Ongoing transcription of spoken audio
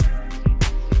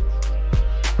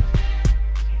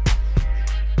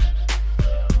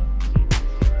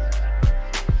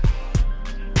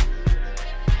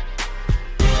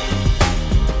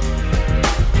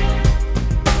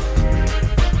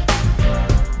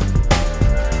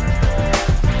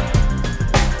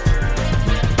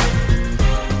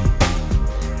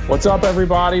What's up,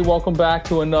 everybody? Welcome back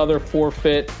to another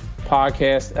Forfeit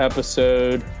podcast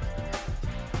episode.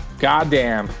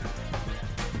 Goddamn.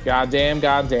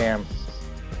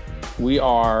 We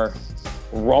are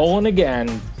rolling again,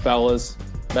 fellas.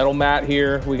 Metal Matt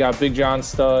here. We got Big John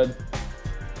Stud,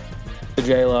 the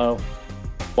J-Lo,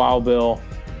 Wild Bill.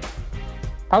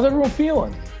 How's everyone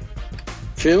feeling?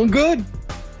 Feeling good.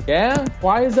 Yeah?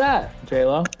 Why is that,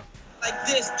 J-Lo? Like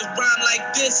this, the rhyme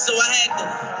like this, so I had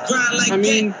to grind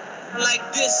like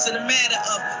like this in a matter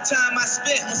of time I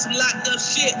spent on some locked up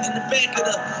shit in the back of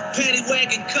the paddy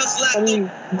wagon, cuss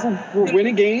locked we're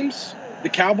winning games. The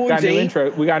Cowboys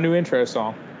ain't. We got a new intro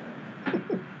song.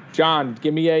 John,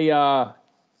 give me a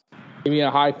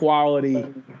high quality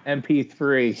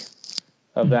MP3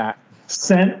 of that.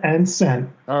 Sent.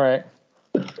 All right.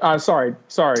 Sorry,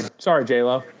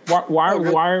 J-Lo. Why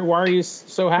are you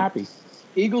so happy?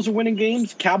 Eagles are winning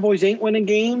games. Cowboys ain't winning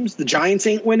games. The Giants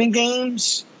ain't winning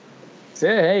games.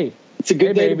 Hey, it's a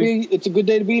good day to be. It's a good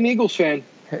day to be an Eagles fan.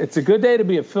 It's a good day to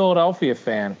be a Philadelphia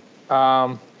fan.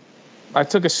 I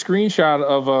took a screenshot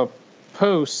of a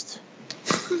post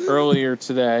earlier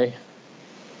today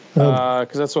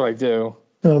because that's what I do.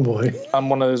 Oh boy, I'm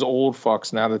one of those old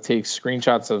fucks now that takes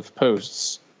screenshots of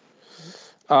posts.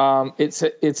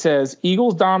 It says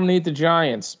Eagles dominate the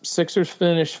Giants. Sixers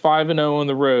finish 5-0 on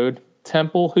the road.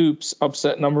 Temple Hoops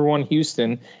upset number 1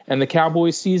 Houston, and the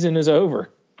Cowboys season is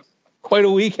over. Quite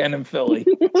a weekend in Philly.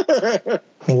 I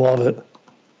love it.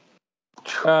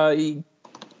 You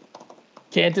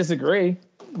can't disagree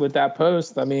with that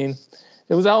post. I mean,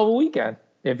 it was a hell of a weekend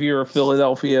if you're a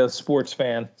Philadelphia sports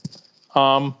fan.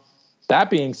 That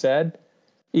being said,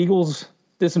 Eagles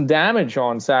did some damage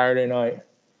on Saturday night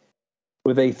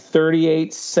with a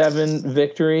 38-7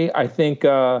 victory. I think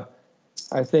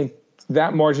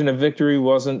that margin of victory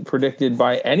wasn't predicted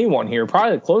by anyone here.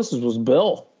 Probably the closest was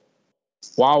Bill.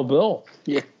 Wild Bill.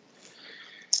 Yeah.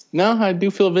 No, I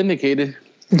do feel vindicated.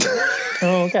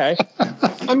 Oh, okay.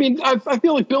 I mean, I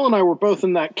feel like Bill and I were both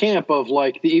in that camp of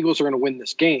like the Eagles are going to win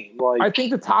this game. Like, I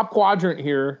think the top quadrant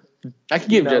here. I can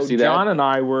give Jesse that. John and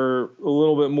I were a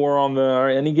little bit more on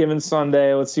the any given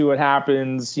Sunday. Let's see what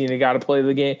happens. Got to play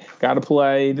the game. Got to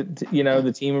play.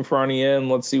 The team in front of you, and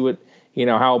let's see what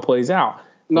how it plays out.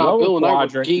 No, Bill and I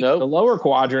were the lower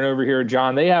quadrant over here,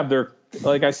 John. They have their.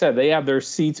 Like I said, they have their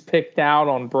seats picked out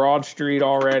on Broad Street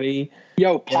already.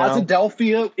 Yo,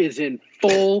 Posidelphia is in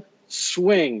full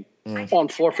swing on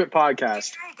Forfeit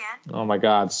Podcast. Oh, my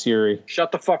God, Siri.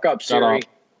 Shut the fuck up, Siri.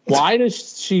 Why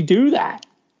does she do that?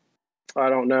 I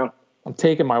don't know. I'm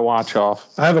taking my watch off.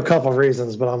 I have a couple of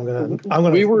reasons, but I'm gonna.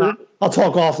 I'll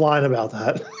talk offline about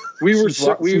that.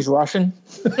 She's Russian.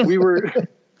 We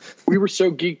were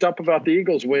so geeked up about the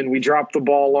Eagles win, we dropped the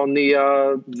ball on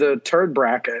the turd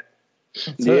bracket.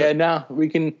 We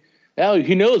can. Hell,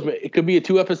 who knows? It could be a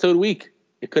 2-episode week.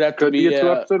 It could have to be a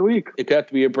 2-episode week. It could have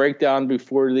to be a breakdown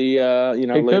before the it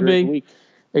later could be. in the week.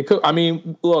 It could. I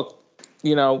mean, look,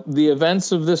 the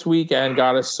events of this weekend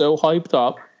got us so hyped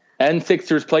up. And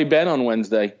Sixers play Ben on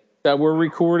Wednesday. That we're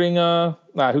recording.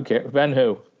 Who cares? Ben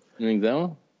who? You think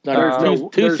so?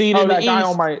 Two seed in the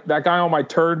East. That guy on my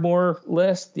Turdmore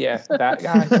list. Yeah, that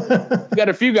guy. You got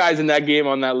a few guys in that game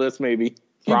on that list, maybe.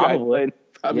 Probably.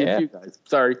 Probably a few guys.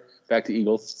 Sorry. Back to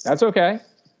Eagles. That's okay.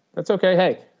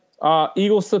 Hey,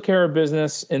 Eagles took care of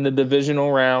business in the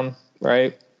divisional round,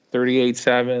 right?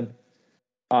 38-7.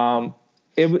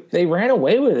 They ran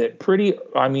away with it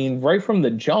right from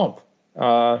the jump.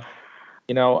 I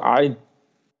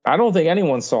don't think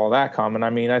anyone saw that coming. I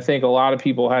mean, I think a lot of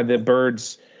people had the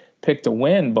Birds pick to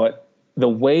win, but the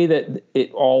way that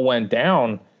it all went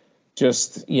down,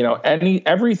 just,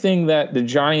 everything that the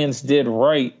Giants did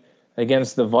right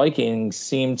against the Vikings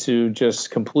seemed to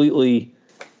just completely,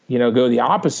 go the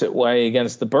opposite way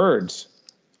against the Birds.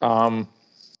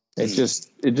 It just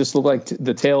looked like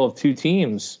the tale of two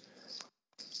teams.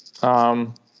 I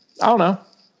don't know.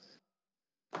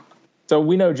 So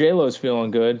we know J-Lo's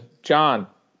feeling good. John,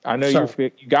 I know you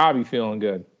gotta be feeling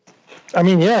good. I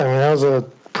mean, that was a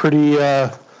pretty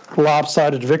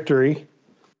lopsided victory.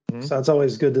 Mm-hmm. So that's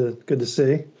always good to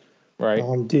see. Right.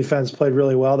 Defense played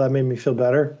really well. That made me feel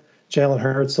better. Jalen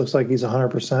Hurts looks like he's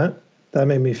 100%. That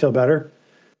made me feel better.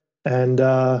 And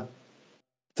the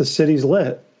city's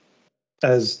lit,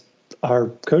 as our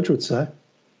coach would say.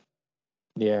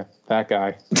 Yeah, that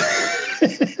guy.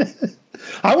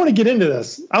 I want to get into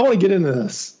this.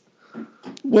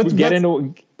 We can get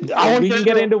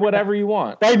into whatever you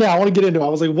want. Right now, I want to get into it. I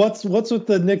was like, what's with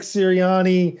the Nick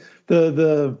Sirianni,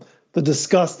 the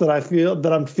disgust that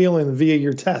I'm feeling via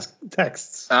your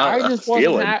texts. I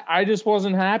just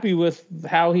wasn't happy with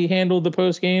how he handled the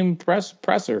post-game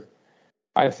presser.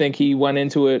 I think he went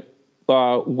into it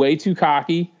way too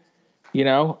cocky,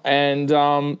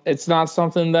 and it's not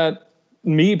something that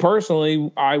me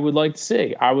personally I would like to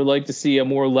see. I would like to see a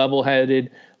more level-headed,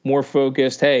 more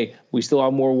focused, hey, we still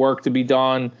have more work to be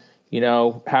done.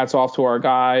 Hats off to our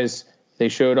guys. They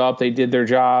showed up. They did their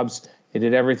jobs. They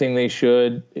did everything they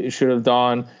should have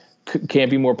done.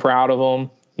 Can't be more proud of them,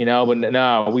 But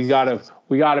no, we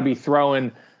gotta be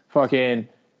throwing fucking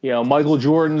Michael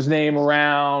Jordan's name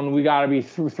around. We gotta be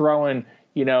throwing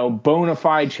bona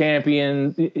fide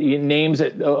champion names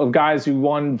of guys who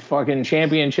won fucking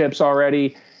championships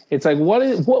already. It's like what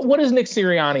has Nick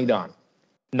Sirianni done?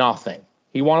 Nothing.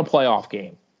 He won a playoff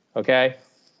game. Okay,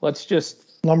 let's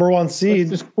just number one seed.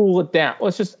 Let's just cool it down.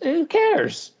 Who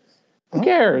cares? Who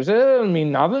cares? It doesn't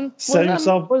mean nothing. What does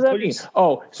that mean?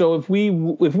 Oh, so if we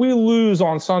lose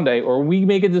on Sunday or we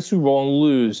make it to the Super Bowl and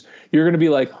lose, you're going to be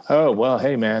like, oh well,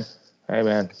 hey man,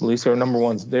 at least they're number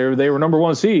one. They were number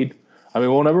one seed. I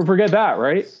mean, we'll never forget that,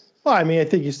 right? Well, I mean, I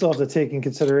think you still have to take in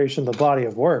consideration the body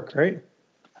of work, right?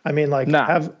 I mean, like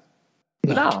no.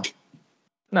 It's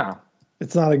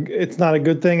not a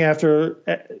good thing after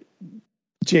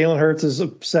Jalen Hurts'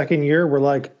 second year. We're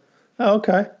like, oh,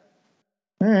 okay,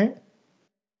 all right.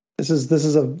 This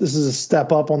is a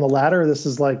step up on the ladder. This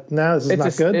is like, this is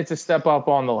not good. It's a step up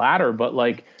on the ladder, but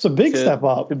like it's a big step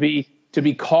up to be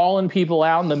calling people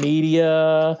out in the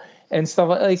media and stuff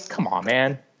like come on,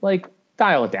 man, like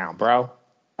dial it down, bro.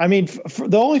 I mean,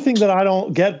 the only thing that I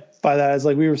don't get by that is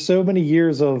like we were so many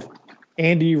years of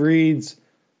Andy Reid's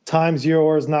times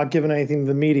yours not giving anything to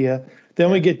the media. Then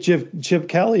we get Chip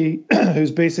Kelly, who's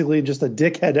basically just a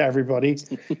dickhead to everybody.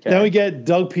 Okay. Then we get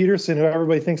Doug Peterson, who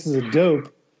everybody thinks is a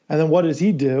dope. And then what does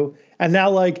he do? And now,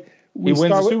 like, he wins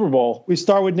the Super Bowl. We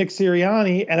start with Nick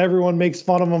Sirianni, and everyone makes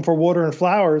fun of him for watering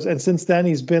flowers. And since then,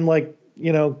 he's been like, he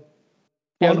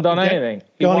hasn't done anything.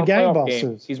 He's going to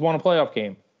gangbusters. He's won a playoff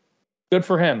game. Good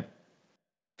for him.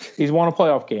 He's won a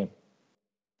playoff game.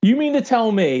 You mean to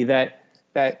tell me that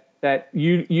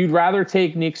you'd rather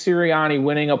take Nick Sirianni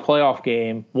winning one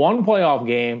playoff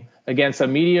game against a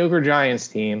mediocre Giants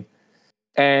team,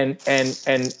 and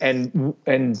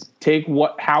take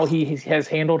how he has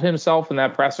handled himself in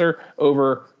that presser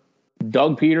over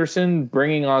Doug Peterson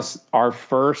bringing us our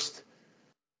first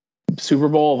Super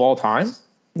Bowl of all time?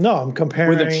 No, I'm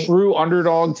comparing with a true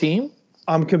underdog team.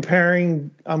 I'm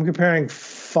comparing not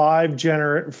 5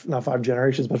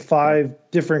 generations, but 5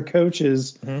 different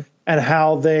coaches and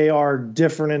how they are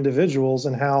different individuals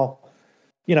and how,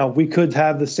 we could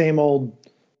have the same old,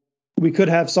 we could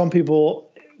have some people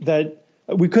that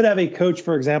we could have a coach,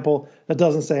 for example, that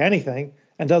doesn't say anything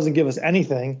and doesn't give us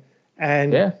anything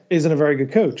and isn't a very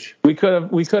good coach. We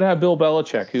could have Bill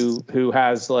Belichick who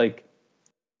has like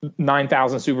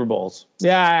 9,000 Super Bowls.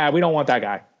 Yeah, we don't want that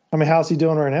guy. I mean, how's he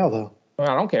doing right now, though? I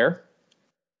don't care.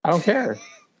 No, what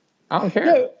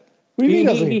do you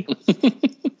mean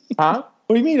huh?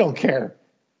 What do you mean you don't care?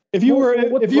 If you were a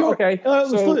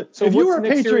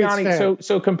Patriots fan.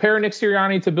 So compare Nick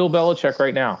Sirianni to Bill Belichick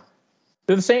right now.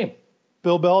 They're the same.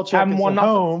 Bill Belichick is at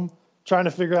home trying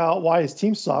to figure out why his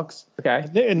team sucks. Okay.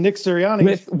 And Nick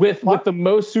Sirianni with the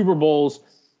most Super Bowls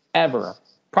ever.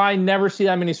 Probably never see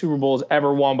that many Super Bowls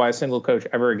ever won by a single coach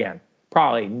ever again.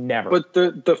 Probably never. But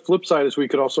the flip side is we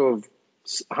could also have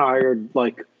hired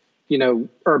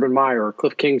Urban Meyer or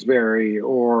Cliff Kingsbury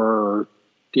or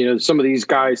some of these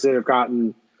guys that have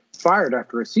gotten fired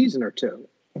after a season or two.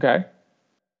 Okay.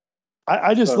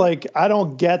 I just I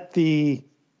don't get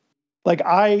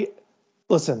I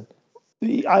listened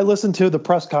to the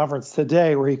press conference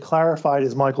today where he clarified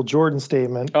his Michael Jordan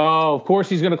statement. Oh, of course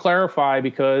he's going to clarify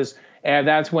because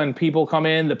that's when people come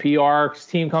in, the PR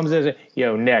team comes in and says,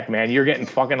 yo, Nick, man, you're getting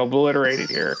fucking obliterated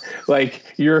here. Like,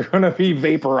 you're going to be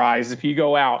vaporized if you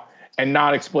go out and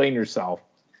not explain yourself.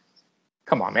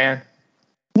 Come on, man.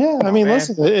 Yeah, I mean,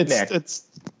 listen, it's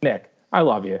Nick, I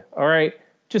love you, all right?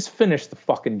 Just finish the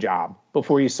fucking job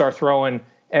before you start throwing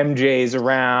MJs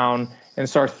around and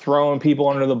start throwing people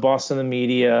under the bus in the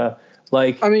media.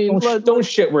 Like, I mean, don't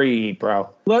shit where you eat, bro.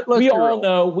 We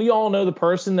all know the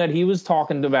person that he was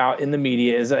talking about in the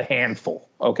media is a handful.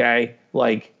 Okay,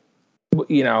 like,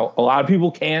 a lot of people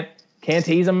can't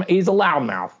tease him. He's a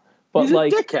loudmouth, but he's a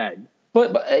dickhead.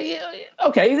 But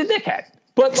okay, he's a dickhead.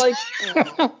 But like,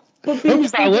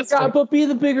 be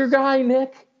the bigger guy,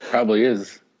 Nick. Probably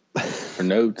is for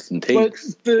notes and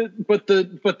takes. But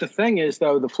the thing is,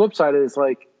 though, the flip side is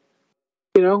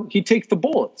he takes the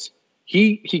bullets.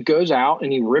 He goes out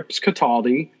and he rips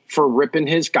Cataldi for ripping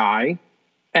his guy,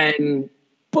 and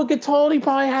But Cataldi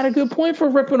probably had a good point for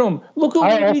ripping him. Look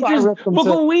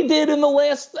what we did in the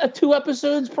last 2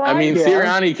 episodes prior. I mean,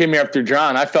 Sirianni came here after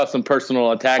John. I felt some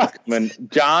personal attacks when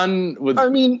John was. I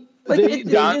mean,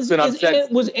 John's been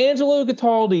upset. Was Angelo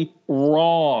Cataldi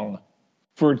wrong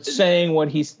for saying what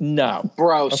he's no?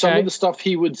 Bro, okay? Some of the stuff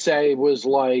he would say was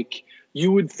like,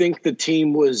 you would think the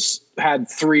team had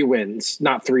 3 wins,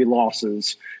 not 3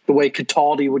 losses. The way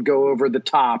Cataldi would go over the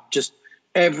top, just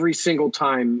every single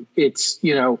time. It's,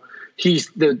 he's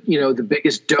the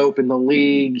biggest dope in the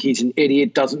league. He's an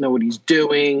idiot, doesn't know what he's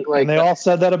doing. Like, and they all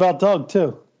said that about Doug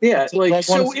too. Yeah, like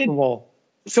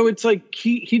so it's like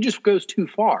he just goes too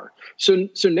far. So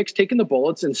Nick's taking the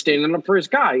bullets and standing up for his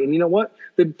guy. And you know what?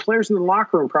 The players in the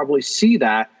locker room probably see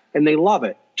that and they love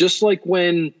it. Just like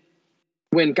when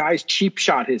guys cheap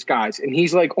shot his guys and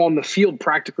he's like on the field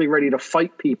practically ready to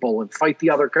fight people and fight the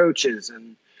other coaches,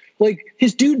 and like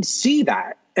his dudes see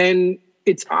that, and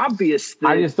it's obvious that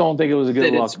I just don't think it was a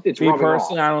good look. It's Me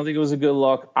personally, I don't think it was a good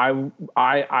look. I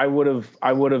would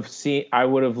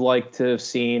have liked to have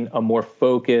seen a more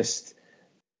focused,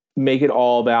 make it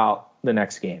all about the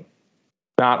next game.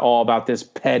 Not all about this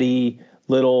petty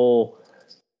little,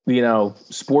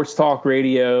 sports talk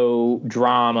radio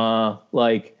drama.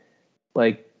 Like,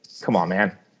 come on,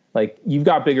 man. Like, you've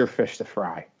got bigger fish to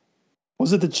fry.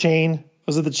 Was it the chain?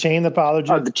 Was it the chain that bothered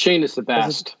you? The chain is the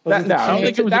best. That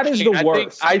is the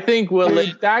worst. I think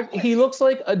he looks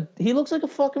like a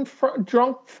fucking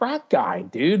drunk frat guy,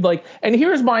 dude. Like, and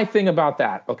here's my thing about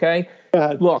that. Okay,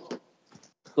 look,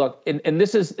 and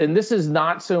this is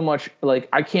not so much like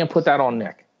I can't put that on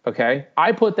Nick. Okay,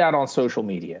 I put that on social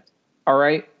media. All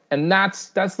right, and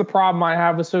that's the problem I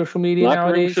have with social media nowadays.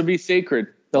 Locker room should be sacred.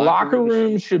 The locker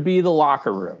room should be the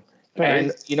locker room.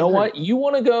 And you know what? You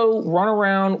want to go run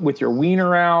around with your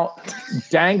wiener out,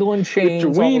 dangling chains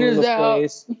all over the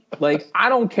place. Like, I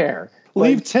don't care.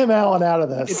 Leave Tim Allen out of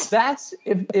this. If that's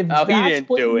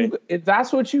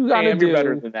what you got to do,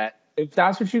 better than that. If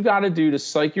that's what you got to do to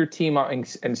psych your team up and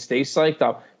stay psyched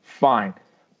up, fine.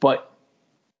 But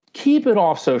keep it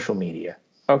off social media,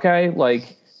 okay?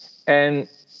 Like, and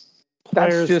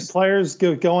players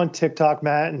go on TikTok,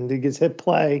 Matt, and they just hit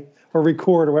play or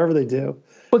record or whatever they do.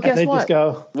 But guess they what? Just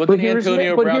go.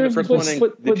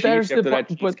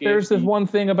 There's this one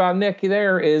thing about Nick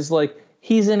there is like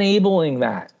he's enabling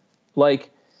that. Like,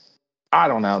 I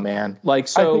don't know, man. Like,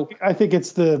 so I think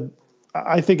it's the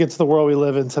world we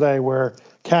live in today where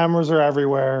cameras are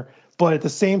everywhere. But at the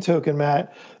same token,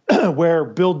 Matt, where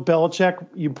Bill Belichick,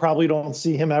 you probably don't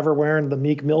see him ever wearing the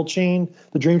Meek Mill chain,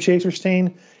 the Dream Chaser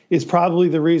chain, is probably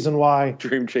the reason why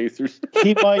Dream Chasers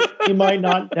he might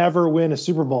not never win a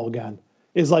Super Bowl again.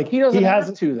 Is like he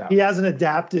hasn't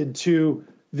adapted to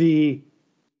the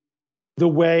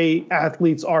way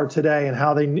athletes are today and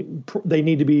how they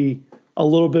need to be a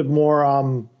little bit more I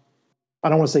don't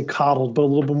want to say coddled, but a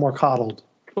little bit more coddled.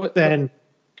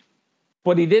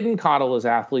 But he didn't coddle his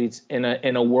athletes in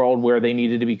a world where they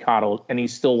needed to be coddled, and he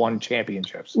still won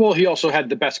championships. Well, he also had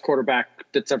the best quarterback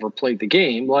that's ever played the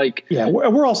game. Like, yeah,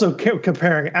 we're also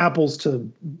comparing apples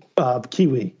to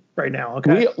kiwi right now.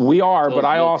 Okay, we are, but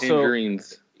I also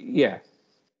tangerines. Yeah,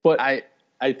 but I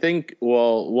think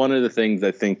one of the things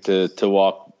I think to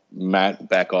walk Matt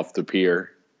back off the pier,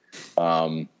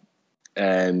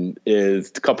 and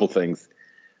is a couple things.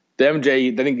 I think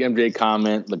MJ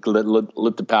comment like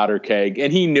lit the powder keg,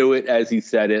 and he knew it as he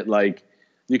said it. Like,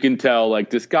 you can tell, like,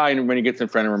 this guy when he gets in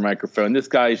front of a microphone, this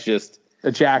guy's just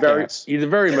a jackass. He's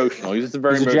very emotional. He's just a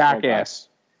emotional jackass.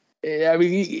 Guy. I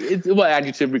mean, what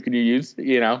adjective could you use?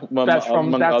 Among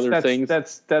other things.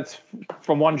 That's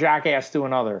from one jackass to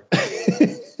another.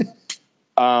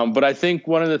 But I think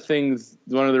one of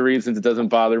the reasons it doesn't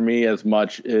bother me as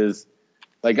much is,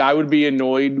 like, I would be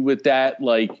annoyed with that,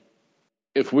 like,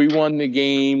 if we won the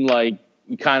game, like,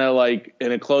 kind of like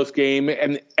in a close game,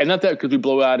 and not that because we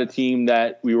blow out a team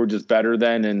that we were just better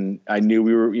than, and I knew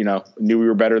we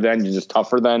were better than, just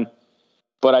tougher than.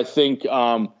 But I think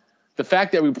the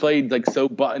fact that we played like so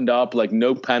buttoned up, like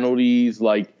no penalties,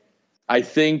 like, I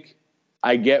think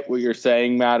I get what you're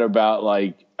saying, Matt, about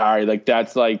like, all right, like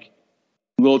that's like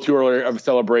a little too early of a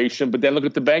celebration. But then look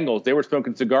at the Bengals; they were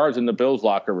smoking cigars in the Bills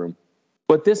locker room.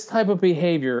 But this type of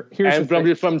behavior,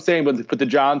 I'm saying, but the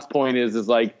John's point is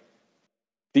like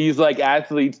these like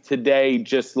athletes today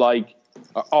just like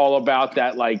are all about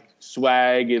that like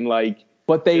swag and like.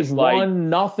 But they've won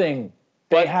nothing.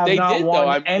 They have not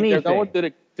won anything. They're going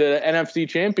to the NFC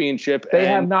Championship. They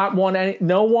have not won any.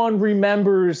 No one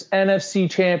remembers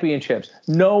NFC championships.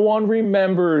 No one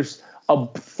remembers a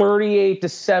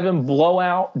 38-7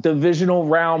 blowout divisional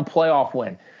round playoff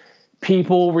win.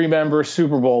 People remember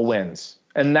Super Bowl wins.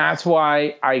 And that's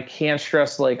why I can't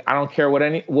stress, like, I don't care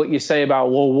what you say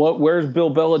about, well, where's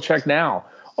Bill Belichick now?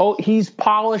 Oh, he's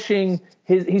polishing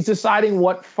he's deciding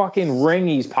what fucking ring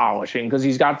he's polishing because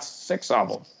he's got 6 of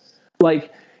them.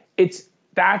 Like,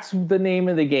 that's the name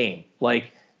of the game.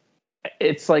 Like,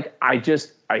 it's like, I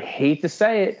hate to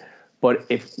say it, but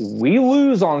if we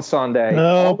lose on Sunday,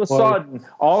 all of a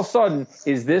sudden,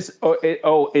 is this?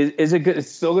 Is it good?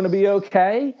 It's still going to be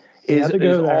okay? Is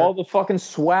all the fucking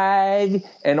swag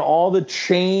and all the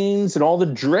chains and all the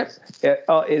drip?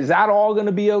 Is that all going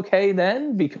to be okay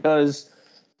then? Because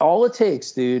all it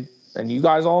takes, dude, and you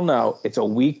guys all know, it's a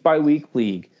week by week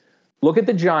league. Look at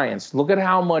the Giants. Look at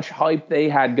how much hype they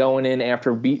had going in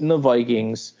after beating the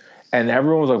Vikings. And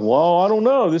everyone was like, well, I don't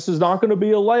know. This is not going to be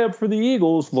a layup for the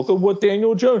Eagles. Look at what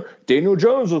Daniel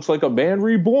Jones looks like, a man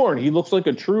reborn. He looks like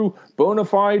a true bona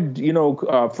fide,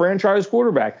 franchise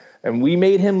quarterback. And we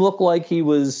made him look like he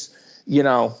was,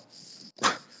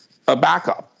 a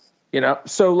backup,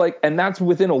 So, like, and that's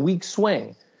within a week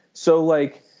swing. So,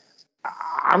 like,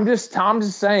 I'm just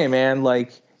saying, man,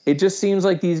 like, it just seems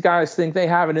like these guys think they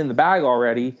have it in the bag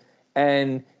already.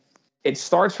 And it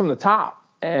starts from the top.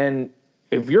 And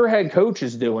if your head coach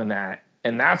is doing that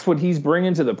and that's what he's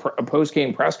bringing to the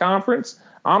post-game press conference,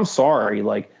 I'm sorry.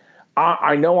 Like,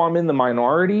 I know I'm in the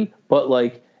minority, but,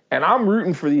 like, and I'm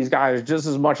rooting for these guys just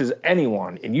as much as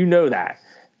anyone, and you know that.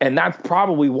 And that's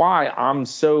probably why I'm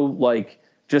so, like,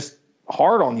 just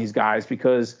hard on these guys,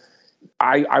 because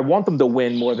I want them to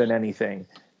win more than anything.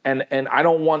 And I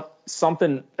don't want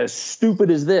something as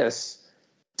stupid as this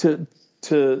to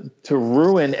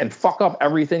ruin and fuck up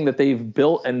everything that they've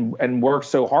built and worked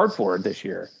so hard for this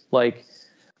year. Like,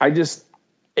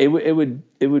 it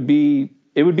would be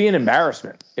an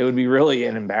embarrassment. It would be really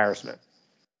an embarrassment.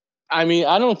 I mean,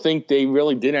 I don't think they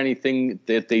really did anything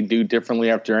that they do differently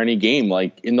after any game.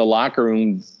 Like, in the locker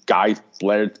room, guys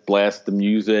blast the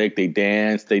music, they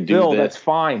dance, they do Bill, that's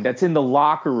fine. That's in the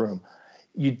locker room.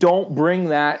 You don't bring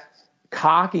that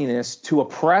cockiness to a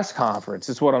press conference.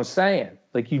 Is what I'm saying.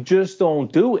 Like, you just don't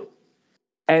do it.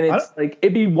 And it's like,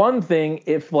 it'd be one thing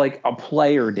if, like, a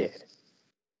player did,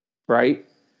 right?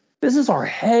 This is our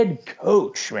head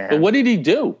coach, man. But what did he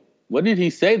do? What did he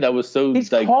say that was so? He's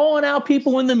calling out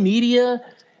people in the media.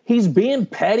 He's being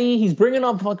petty. He's bringing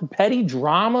up fucking petty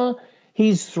drama.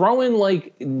 He's throwing,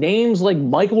 like, names like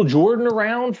Michael Jordan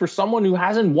around for someone who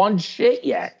hasn't won shit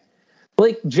yet.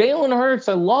 Like, Jalen Hurts,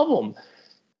 I love him.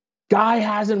 Guy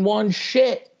hasn't won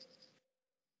shit.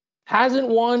 Hasn't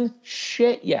won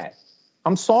shit yet.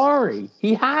 I'm sorry.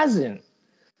 He hasn't.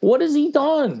 What has he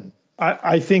done?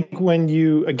 I think when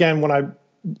you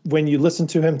listen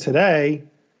to him today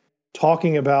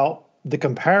talking about the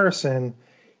comparison,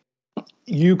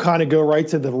 you kind of go right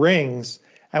to the rings.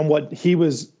 And what he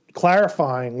was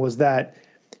clarifying was that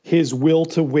his will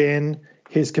to win,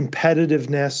 his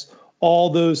competitiveness, all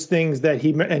those things that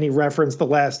he referenced The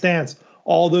Last Dance,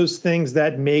 all those things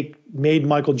that made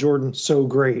Michael Jordan so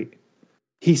great.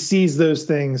 He sees those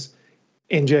things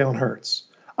in Jalen Hurts.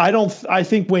 I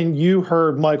think when you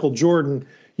heard Michael Jordan,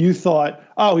 you thought,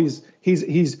 oh, he's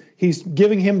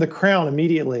giving him the crown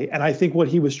immediately. And I think what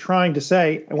he was trying to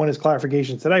say, and one of his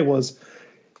clarifications today, was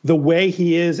the way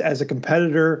he is as a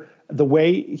competitor, the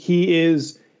way he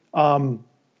is, and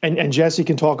Jesse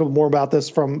can talk more about this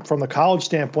from the college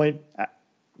standpoint,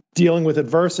 dealing with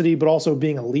adversity, but also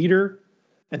being a leader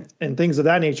and things of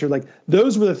that nature. Like,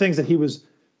 those were the things that he was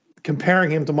comparing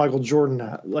him to Michael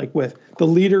Jordan, like, with the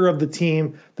leader of the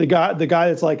team, the guy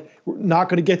that's, like, not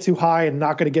going to get too high and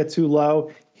not going to get too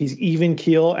low. He's even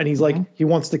keel, and he's like, he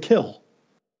wants to kill.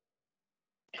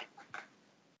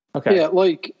 Okay. Yeah,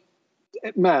 like,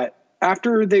 Matt,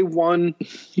 after they won,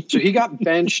 so he got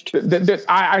benched.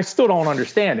 I still don't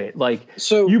understand it. Like,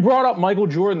 so you brought up Michael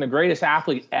Jordan, the greatest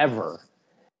athlete ever.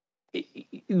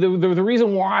 The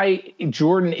reason why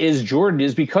Jordan is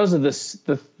because of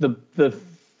the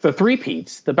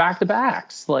three-peats, the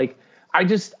back-to-backs. Like, I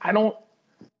don't.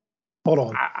 Hold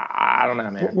on. I don't know,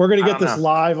 man. We're going to get this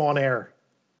live on air.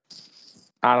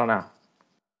 I don't know.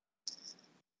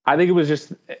 I think it was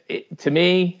just, to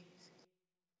me,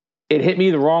 it hit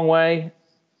me the wrong way.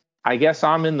 I guess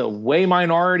I'm in the way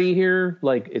minority here.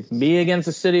 Like, it's me against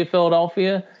the city of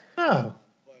Philadelphia. Oh.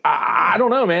 I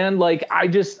don't know, man. Like, I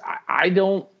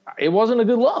don't, it wasn't a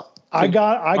good look. I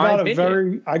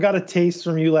got a taste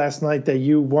from you last night that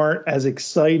you weren't as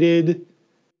excited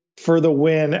for the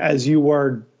win as you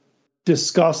were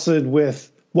disgusted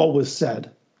with what was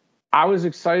said. I was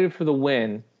excited for the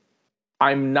win.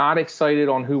 I'm not excited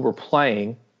on who we're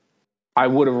playing. I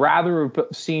would have rather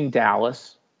seen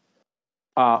Dallas.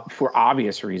 for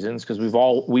obvious reasons, because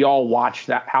we all watched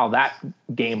how that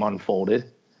game unfolded,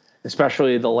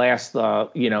 especially the last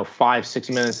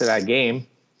 5-6 minutes of that game.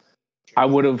 I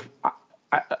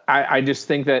just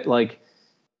think that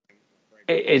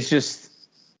it's just,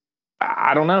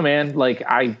 I don't know, man.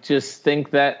 I just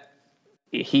think that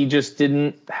he just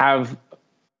didn't have,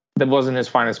 that wasn't his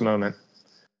finest moment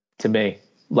to me.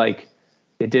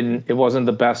 It wasn't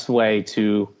the best way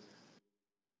to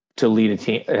lead a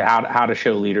team, how to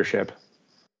show leadership.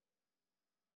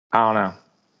 I don't know.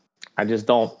 I just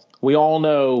don't. We all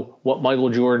know what Michael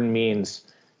Jordan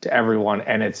means to everyone,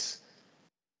 and it's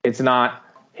not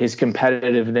his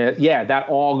competitiveness. Yeah, that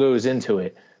all goes into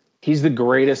it. He's the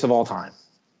greatest of all time.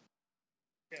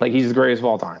 He's the greatest of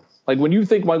all time. When you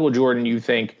think Michael Jordan, you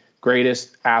think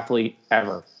greatest athlete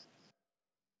ever.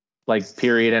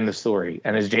 Period, end of story.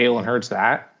 And is Jalen Hurts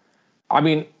that? I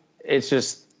mean, it's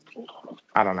just,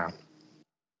 I don't know.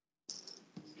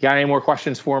 You got any more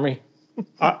questions for me?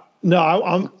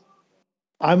 No,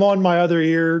 I'm on my other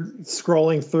ear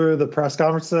scrolling through the press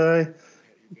conference today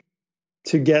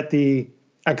to get the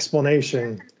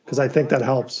explanation, because I think that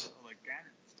helps.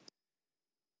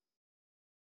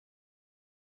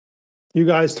 You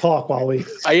guys talk while we.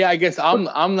 I guess I'm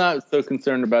not so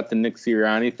concerned about the Nick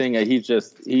Sirianni thing. He's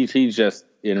just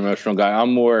an emotional guy.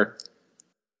 I'm more,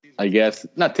 I guess,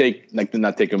 not take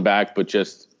him back, but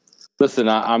just listen.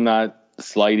 I'm not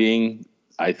slighting.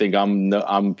 I think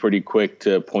I'm pretty quick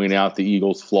to point out the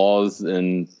Eagles' flaws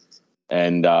and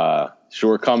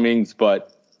shortcomings,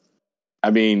 but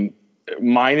I mean,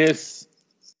 minus,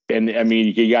 and I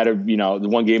mean, you got to the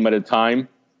one game at a time.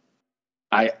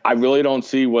 I really don't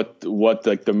see what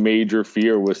the major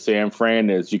fear with San Fran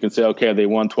is. You can say, okay, they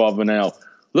won 12-0.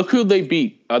 Look who they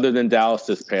beat other than Dallas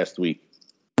this past week.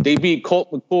 They beat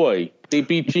Colt McCoy. They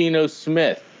beat Geno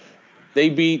Smith. They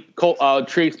beat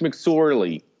Trace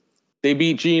McSorley. They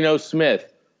beat Geno Smith.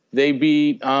 They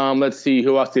beat let's see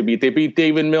who else they beat. They beat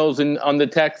David Mills on the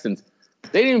Texans.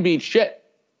 They didn't beat shit.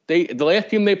 The last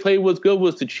team they played was good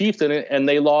was the Chiefs, and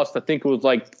they lost. I think it was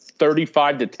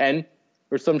 35-10.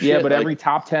 Or some shit. Yeah, but every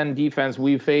top 10 defense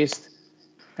we've faced,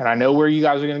 and I know where you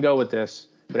guys are going to go with this,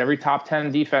 but every top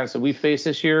 10 defense that we faced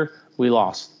this year, we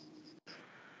lost.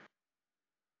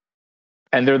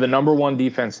 And they're the number one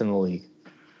defense in the league.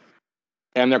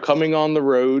 And they're coming on the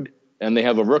road, and they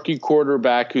have a rookie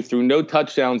quarterback who threw no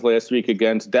touchdowns last week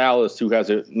against Dallas, who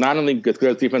has not only as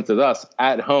good as defense as us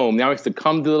at home. Now he has to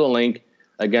come to the Link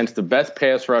against the best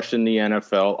pass rush in the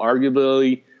NFL,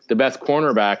 arguably the best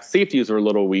cornerback. Safeties are a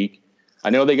little weak. I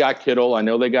know they got Kittle. I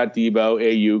know they got Debo,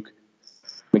 Ayuk.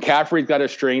 McCaffrey's got a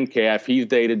strained calf. He's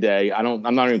day-to-day. I'm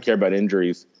not even care about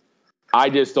injuries. I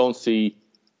just don't see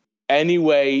any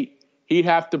way he'd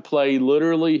have to play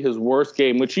literally his worst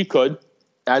game, which he could,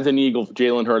 as an Eagle,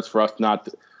 Jalen Hurts, for us not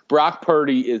to. Brock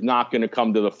Purdy is not going to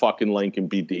come to the fucking Link and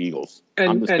beat the Eagles.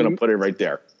 I'm just going to put it right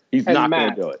there. He's not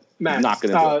going to do it. He's not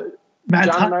going to do it. Matt,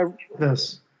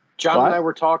 John and I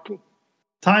were talking.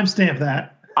 Timestamp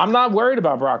that. I'm not worried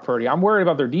about Brock Purdy. I'm worried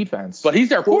about their defense. But he's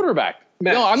their quarterback.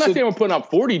 Matt, no, I'm not saying we're putting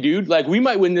up 40, dude. We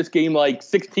might win this game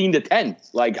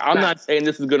 16-10. I'm not saying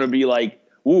this is going to be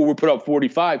we'll put up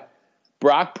 45.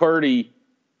 Brock Purdy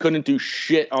couldn't do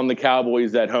shit on the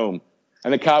Cowboys at home.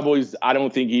 And the Cowboys, I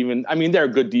don't think they're a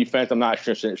good defense. I'm not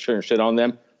sure shit on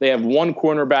them. They have one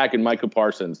cornerback in Micah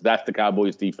Parsons. That's the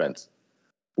Cowboys defense.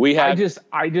 I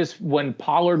just when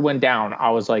Pollard went down,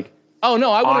 I was like, oh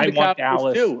no, I want the Cowboys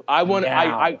Dallas too. I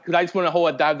just want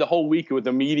to have the whole week with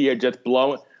the media just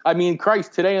blowing. I mean,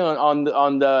 Christ, today on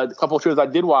the couple of shows I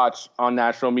did watch on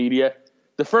national media,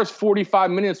 the first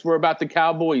 45 minutes were about the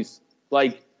Cowboys.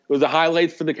 It was the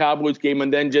highlights for the Cowboys game,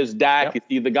 and then just Dak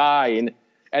is the guy, and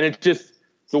it's just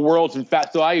the world's in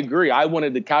fact. So I agree. I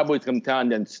wanted the Cowboys to come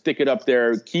down and stick it up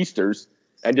their keisters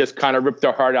and just kind of rip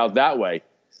their heart out that way.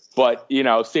 But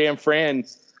San Fran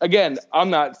again. I'm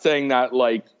not saying that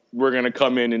we're going to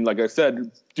come in and, like I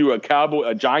said, do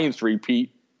a Giants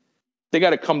repeat. They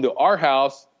got to come to our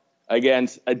house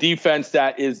against a defense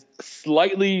that is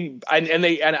slightly and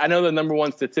I know they're number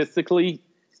one statistically,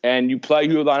 and you play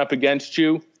who line up against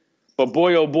you. But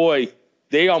boy, oh boy,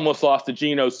 they almost lost to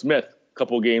Geno Smith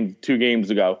two games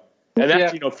ago. And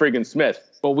that's friggin' Smith.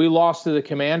 But we lost to the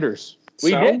Commanders.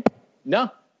 We did? No.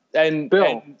 And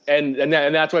Bill. And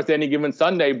that's why it's any given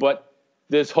Sunday, but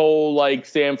this whole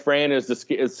San Fran is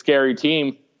a scary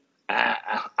team.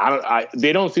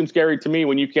 They don't seem scary to me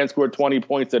when you can't score 20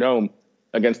 points at home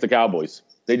against the Cowboys.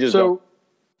 They just don't.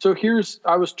 So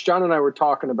John and I were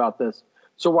talking about this.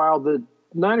 So while the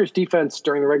Niners defense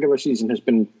during the regular season has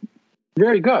been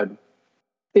very good,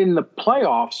 in the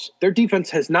playoffs, their defense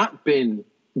has not been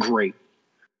great.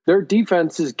 Their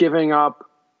defense is giving up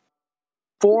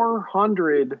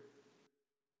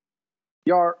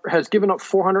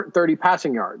 430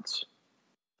 passing yards.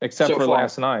 Except so for far.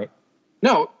 last night.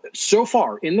 No, so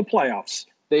far in the playoffs,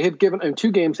 they have given in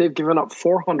 2 games, they've given up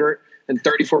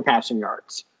 434 passing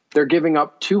yards. They're giving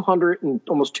up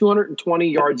almost 220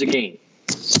 yards a game.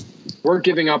 We're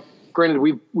giving up, granted,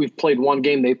 we've played 1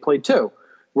 game, they've played 2.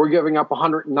 We're giving up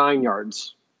 109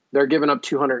 yards. They're giving up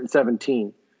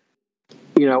 217.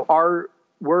 You know,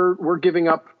 we're giving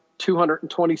up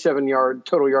 227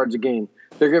 total yards a game.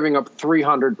 They're giving up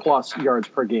 300 plus yards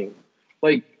per game.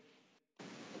 Like,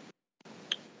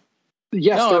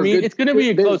 yes, no, I mean, it's going to be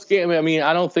a close game. I mean,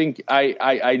 I don't think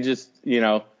I just, you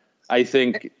know, I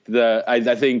think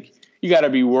I think you got to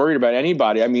be worried about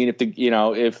anybody. I mean,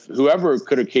 if whoever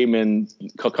could have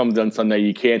comes on Sunday,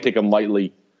 you can't take them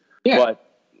lightly. Yeah.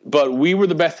 But we were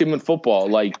the best team in football.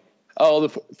 Like, the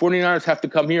 49ers have to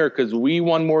come here because we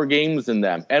won more games than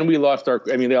them. And they lost our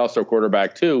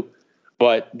quarterback too.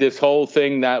 But this whole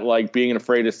thing that, like, being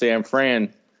afraid of San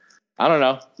Fran, I don't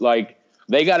know. Like,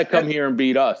 they got to come here and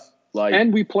beat us. Like,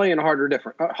 and we play in a harder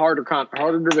division.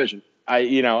 I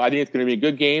think it's going to be a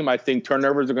good game. I think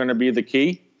turnovers are going to be the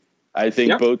key. I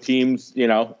think both teams,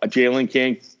 Jalen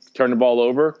can't turn the ball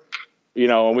over,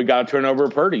 and we got to turn over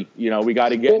Purdy. We got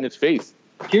to get in his face.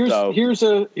 Here's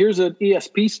an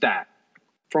ESP stat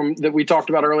that we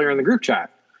talked about earlier in the group chat.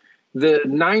 The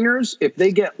Niners, if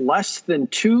they get less than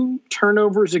 2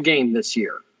 turnovers a game this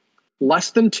year,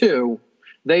 less than 2,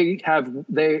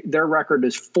 their record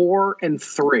is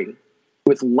 4-3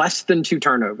 with less than 2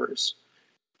 turnovers.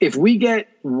 If we get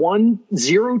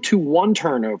 0 to 1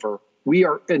 turnover, we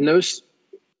are in those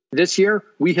this year.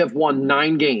 We have won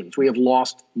 9 games. We have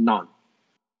lost none.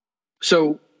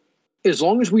 So as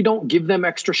long as we don't give them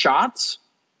extra shots,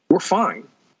 we're fine.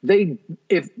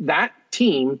 If that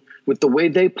team, with the way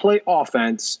they play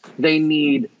offense, they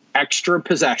need extra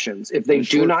possessions. If they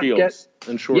do not get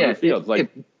and shorter fields,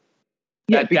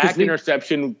 that Dak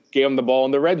interception gave them the ball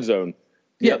in the red zone.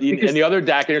 Yeah, and the other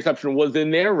Dak interception was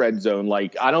in their red zone.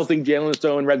 Like, I don't think Jalen's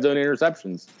throwing red zone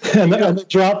interceptions. And the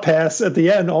drop pass at the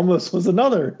end almost was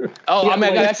another. Oh, yeah,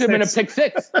 that should have been a pick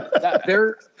 6.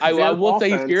 I will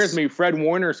say he scares me. Fred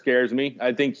Warner scares me.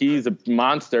 I think he's a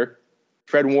monster.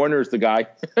 Fred Warner's the guy.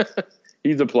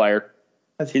 He's a player.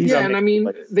 And I mean,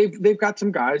 they've got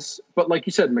some guys, but like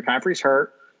you said, McCaffrey's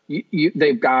hurt.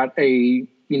 They've got a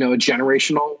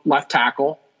generational left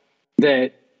tackle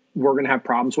that we're going to have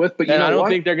problems with. But I don't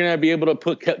think they're going to be able to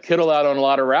put Kittle out on a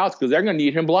lot of routes because they're going to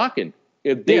need him blocking.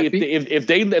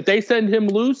 If they send him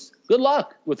loose, good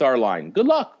luck with our line. Good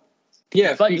luck.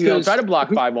 Yeah, try to block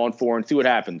 5-on-4 and see what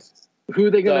happens. Who are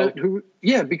they going to?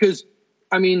 Yeah, because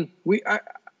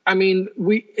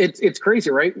it's crazy,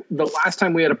 right? The last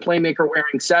time we had a playmaker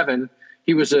wearing 7,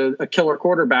 he was a killer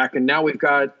quarterback, and now we've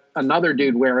got another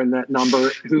dude wearing that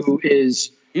number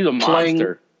he's a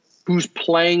monster. Who's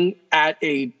playing at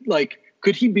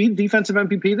could he be defensive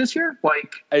MVP this year?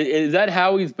 Like, is that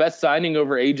Howie's best signing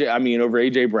over AJ? Over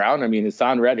AJ Brown.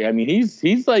 Hassan Reddick. He's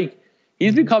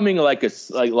becoming like a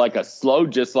slow,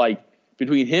 just like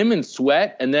between him and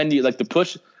Sweat, and then the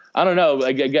push. I don't know.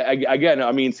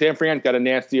 Again, San Fran's got a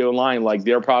nasty O-line. Like,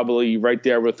 they're probably right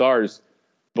there with ours,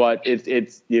 but they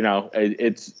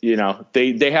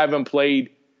haven't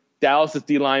played. Dallas's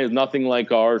D-line is nothing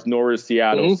like ours, nor is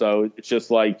Seattle. Mm-hmm. So it's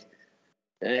just like,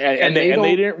 and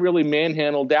they didn't really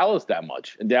manhandle Dallas that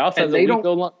much. And Dallas has a weak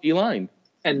D-line.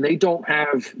 And they don't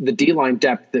have the D-line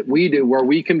depth that we do, where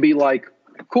we can be like,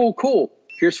 cool.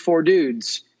 Here's 4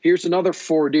 dudes. Here's another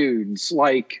 4 dudes.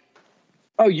 Like,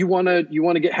 oh, you want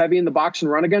to get heavy in the box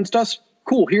and run against us?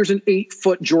 Cool. Here's an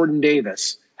 8-foot Jordan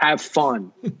Davis. Have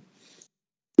fun.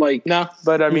 Like, no,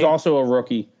 but he's also a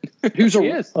rookie. He's a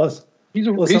rookie,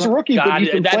 God, but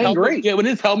he's been playing great. Yeah, when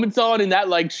his helmet's on and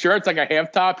that shirt's like a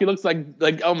half top, he looks like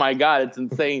oh my God, it's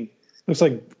insane. Looks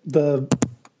like the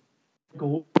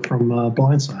from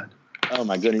Blindside. Oh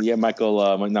my goodness, yeah, Michael,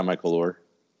 not Michael Orr.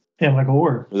 Yeah, Michael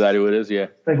Orr. Is that who it is? Yeah.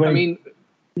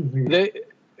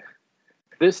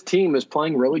 This team is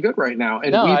playing really good right now,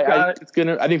 and I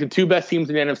think the 2 best teams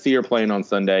in the NFC are playing on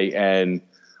Sunday, and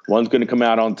one's going to come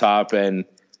out on top, and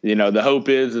the hope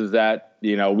is that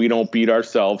we don't beat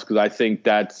ourselves, because I think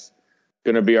that's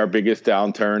going to be our biggest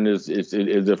downturn is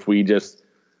if we just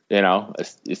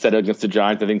instead of against the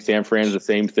Giants. I think San Fran's the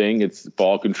same thing. It's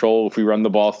ball control. If we run the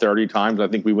ball 30 times, I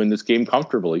think we win this game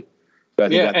comfortably.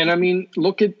 You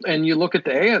look at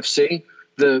the AFC.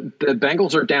 The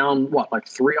Bengals are down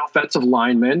 3 offensive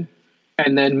linemen,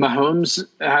 and then Mahomes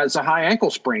has a high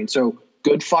ankle sprain. So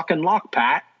good fucking luck,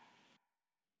 Pat.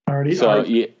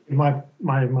 My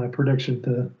prediction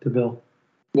to Bill.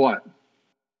 What?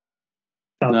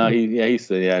 No, he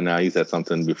said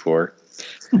something before.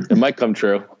 It might come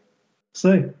true.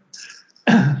 See,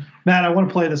 Matt, I want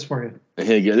to play this for you.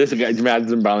 Here you go. This guy,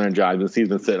 Madison Ballard Jives. He's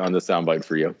been sitting on this soundbite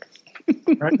for you.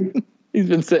 Ready? He's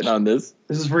been sitting on this.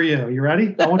 This is for you. You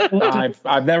ready? I want to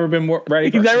I've never been more ready.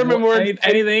 He's never been more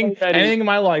anything in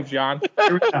my life, John.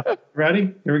 Here we go.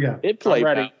 Ready? Here we go. It played.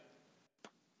 Ready.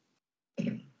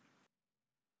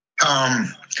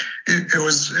 It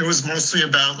was mostly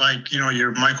about, like,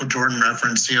 your Michael Jordan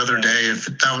reference the other day. If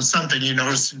that was something you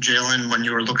noticed in Jalen when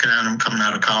you were looking at him coming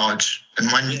out of college,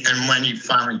 and when he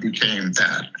finally became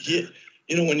that. Yeah,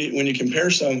 when you compare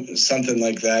something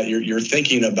like that, you're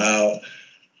thinking about,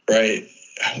 right?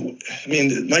 I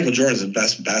mean, Michael Jordan's the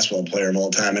best basketball player of all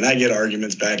time, and I get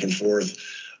arguments back and forth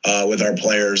with our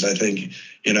players. I think,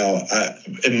 in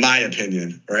my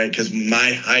opinion, right? Because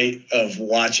my height of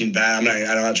watching I'm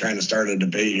not trying to start a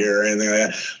debate here or anything like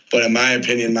that, but in my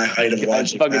opinion, my height of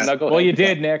watching well, you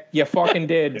did, Nick. You fucking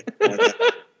did.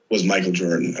 Was Michael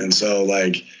Jordan. And so,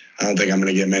 I don't think I'm going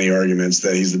to get many arguments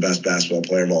that he's the best basketball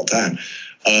player of all time.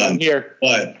 Here.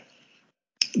 But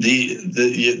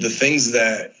the things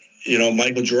that,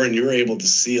 Michael Jordan, you were able to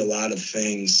see a lot of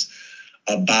things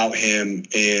about him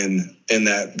in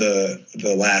that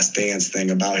the Last Dance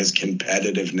thing, about his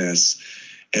competitiveness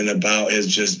and about his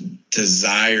just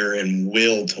desire and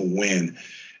will to win.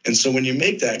 And so when you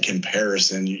make that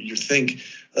comparison, you think,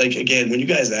 again, when you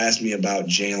guys asked me about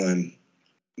Jalen,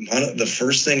 the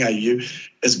first thing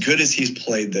as good as he's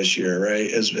played this year, right,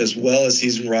 as well as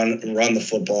he's run the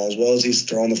football, as well as he's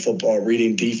thrown the football,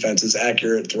 reading defenses,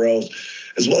 accurate throws,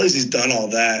 as well as he's done all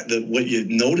that, what you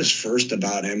notice first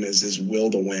about him is his will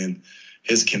to win,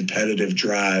 his competitive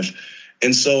drive.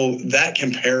 And so that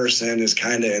comparison is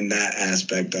kind of in that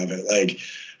aspect of it.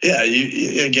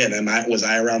 Was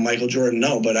I around Michael Jordan?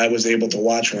 No, but I was able to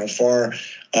watch from afar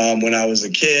when I was a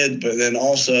kid. But then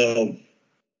also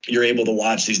you're able to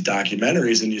watch these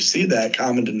documentaries and you see that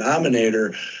common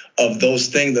denominator of those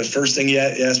things. The first thing you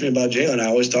asked me about Jalen, I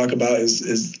always talk about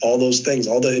is all those things,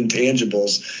 all the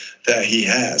intangibles that he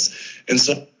has. And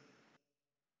so,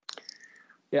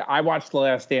 yeah, I watched The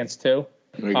Last Dance too.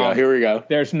 Here we go.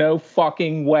 There's no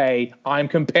fucking way I'm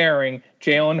comparing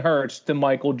Jalen Hurts to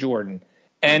Michael Jordan.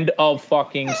 End of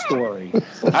fucking story.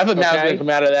 I thought Matt was going to come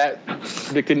out of that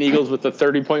Victon Eagles with a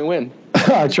 30-point win.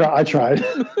 I tried.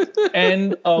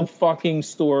 End of fucking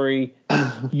story.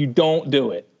 You don't do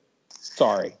it.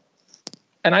 Sorry.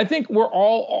 And I think we're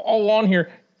all on here.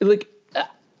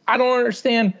 I don't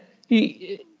understand.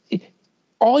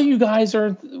 All you guys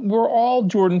we're all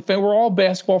Jordan fans. We're all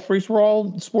basketball freaks. We're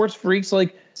all sports freaks.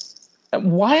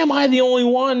 Why am I the only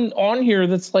one on here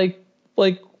that's like,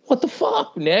 what the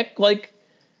fuck, Nick?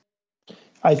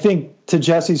 I think to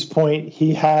Jesse's point,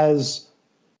 he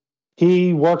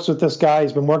works with this guy.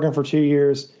 He's been working for 2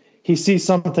 years. He sees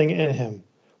something in him,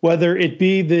 whether it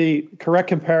be the correct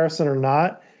comparison or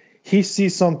not. He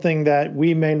sees something that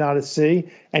we may not see,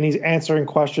 and he's answering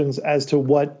questions as to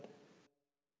what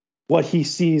he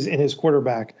sees in his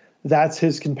quarterback. That's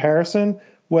his comparison,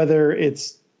 whether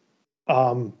it's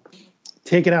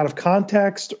taken out of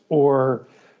context or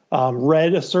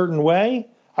read a certain way.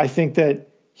 I think that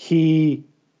he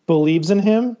believes in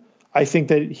him. I think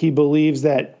that he believes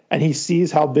that, and he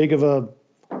sees how big of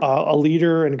a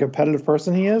leader and a competitive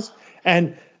person he is.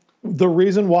 And the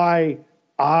reason why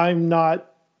I'm not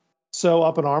so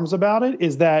up in arms about it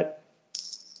is that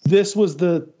this is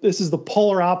the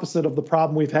polar opposite of the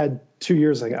problem we've had 2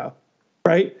 years ago,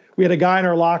 right? We had a guy in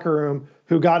our locker room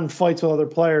who got in fights with other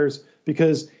players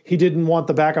because he didn't want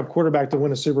the backup quarterback to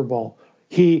win a Super Bowl.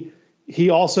 He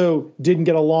also didn't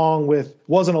get along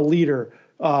wasn't a leader,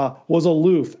 was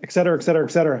aloof, et cetera, et cetera,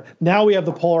 et cetera. Now we have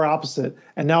the polar opposite,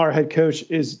 and now our head coach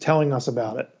is telling us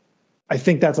about it. I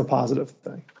think that's a positive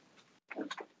thing.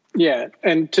 Yeah,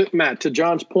 and to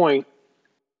John's point,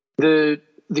 the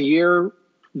year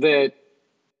that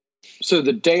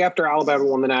the day after Alabama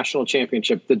won the national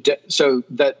championship, the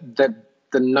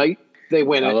night they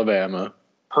win Alabama,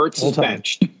 Hurts is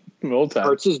benched.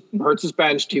 Hurts is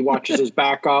benched. He watches his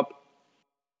backup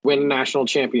win a national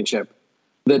championship.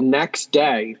 The next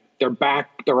day, they're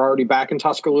back. They're already back in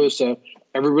Tuscaloosa.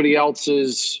 Everybody else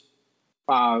is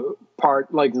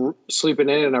sleeping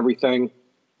in and everything.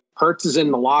 Hurts is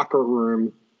in the locker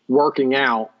room working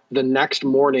out the next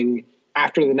morning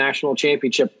after the national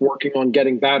championship, working on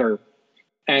getting better.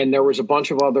 And there was a bunch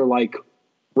of other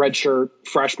redshirt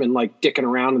freshmen dicking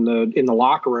around in the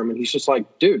locker room, and he's just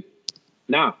like, dude,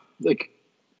 nah,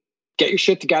 get your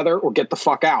shit together or get the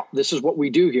fuck out. This is what we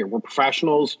do here. We're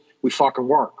professionals. We fucking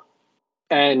work.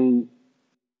 And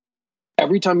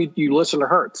every time you listen to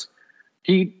Hurts,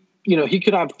 he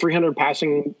could have 300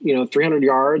 passing, 300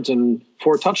 yards and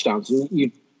 4 touchdowns.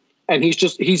 And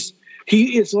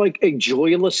he is like a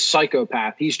joyless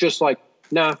psychopath. He's just like,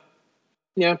 nah,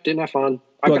 yeah, didn't have fun.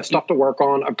 I got stuff to work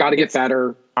on. I've got to get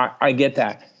better. I get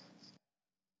that.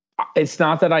 It's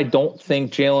not that I don't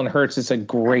think Jalen Hurts is a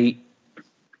great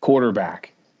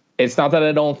quarterback. It's not that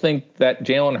I don't think that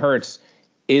Jalen Hurts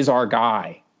is our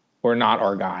guy or not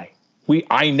our guy.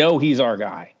 I know he's our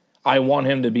guy. I want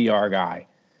him to be our guy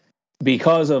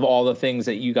because of all the things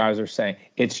that you guys are saying.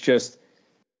 It's just,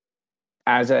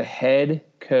 as a head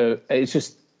coach,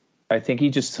 I think he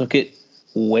just took it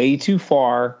way too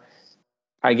far.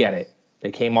 I get it.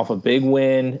 They came off a big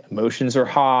win. Emotions are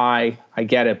high. I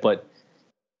get it. But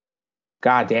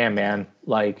goddamn, man,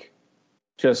 like,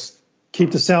 just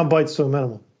keep the sound bites to a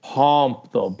minimum.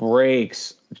 Pump the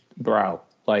brakes, bro.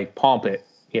 Like, pump it,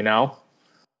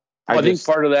 I think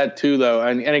part of that too, though,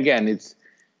 and again, it's,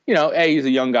 he's a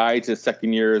young guy. It's his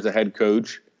second year as a head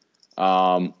coach.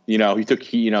 He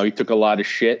took a lot of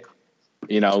shit,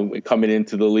 coming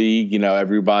into the league.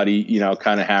 Everybody,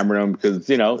 kind of hammered him because,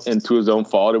 and to his own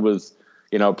fault, it was,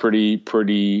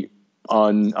 pretty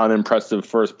unimpressive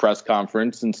first press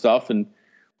conference and stuff and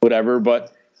whatever.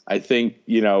 But I think,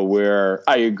 where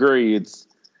I agree,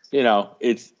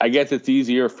 I guess it's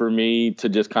easier for me to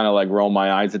just kind of like roll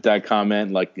my eyes at that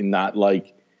comment, like, and not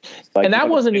like and that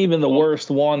wasn't even the worst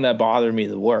one that bothered me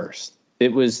the worst.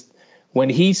 It was when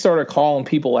he started calling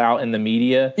people out in the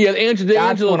media. Yeah, the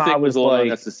Angelo thing was a little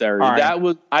unnecessary. Right. That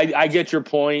was, I get your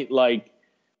point. Like,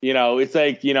 it's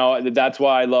like, that's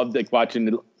why I loved like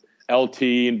watching LT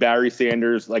and Barry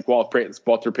Sanders, like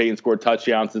Walter Payton scored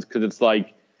touchdowns, because it's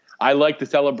like, I like the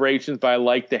celebrations, but I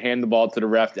like to hand the ball to the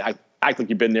ref. I act like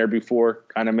you've been there before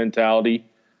kind of mentality.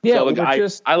 Yeah, so, like,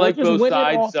 I like both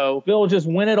sides. So Bill, just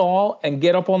win it all and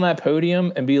get up on that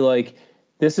podium and be like,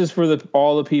 this is for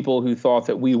all the people who thought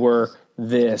that we were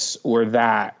this or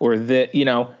that or that,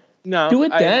 No, do it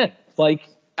then. Like,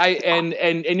 and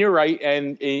you're right.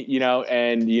 And,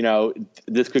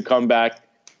 this could come back,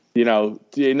 I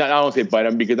don't say bite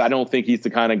him, because I don't think he's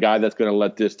the kind of guy that's going to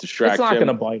let this distract him. It's not going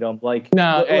to bite him. Like,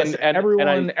 no, listen,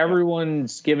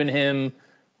 everyone's giving him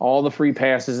all the free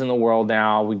passes in the world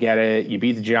now. We get it. You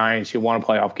beat the Giants. You won a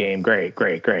playoff game. Great.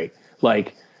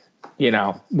 Like,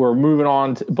 we're moving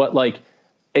on. But, like,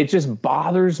 it just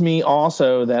bothers me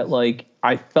also that, like,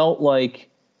 I felt like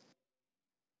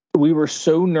we were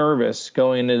so nervous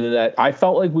going into that. I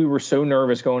felt like we were so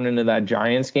nervous going into that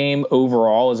Giants game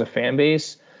overall as a fan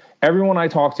base. Everyone I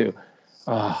talked to,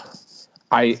 because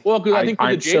I think for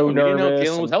I'm the so nervous.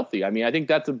 Jalen was healthy. I mean, I think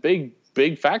that's a big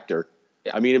factor.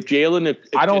 I mean, if Jalen,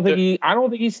 I don't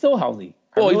think he's still healthy.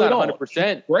 Well, he's not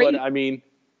 100%. But I mean,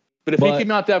 but if he came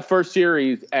out that first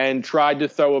series and tried to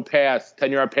throw a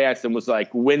 10-yard pass, and was like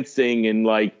wincing and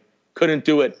like couldn't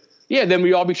do it, yeah, then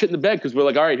we all be shitting the bed because we're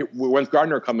like, all right, when's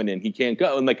Gardner coming in? He can't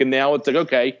go. And now it's like,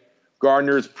 okay,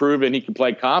 Gardner's proven he can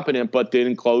play competent, but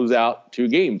didn't close out 2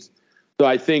 games. So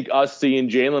I think us seeing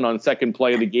Jalen on second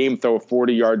play of the game throw a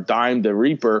 40-yard dime to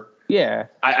Reaper. Yeah,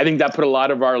 I think that put a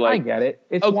lot of our I get it.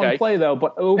 It's one play though,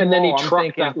 but overall, and then he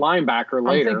trucked that linebacker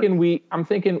later. I'm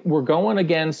thinking we're going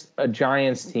against a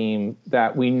Giants team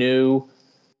that we knew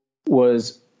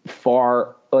was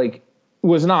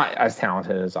was not as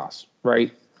talented as us, right?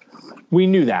 We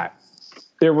knew that.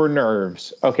 There were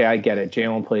nerves. Okay, I get it.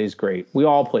 Jalen plays great. We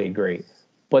all played great,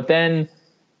 but then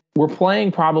we're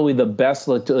playing probably the best.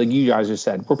 Like you guys just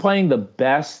said, we're playing the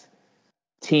best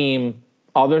team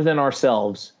other than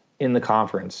ourselves in the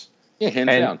conference. Yeah, hands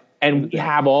down. And we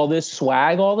have all this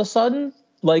swag all of a sudden.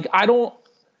 Like, I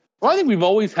think we've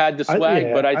always had the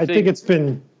swag, but I think it's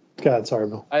been. God, sorry,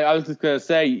 Bill. I was just gonna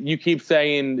say, you keep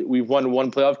saying we've won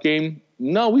 1 playoff game.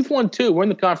 No, we've won 2. We're in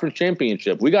the conference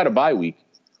championship. We got a bye week.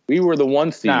 We were the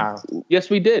 1 seed. Nah. Yes,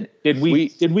 we did. Did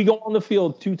we go on the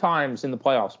field 2 times in the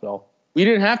playoffs, Bill? We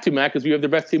didn't have to, Matt, because we have the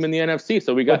best team in the NFC.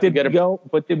 So we got to get a.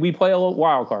 But did we play a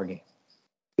wild card game?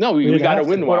 No, we got to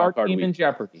win the wild card team week. In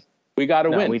jeopardy. We got to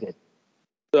win. We did.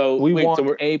 So we won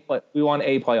a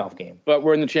playoff game. But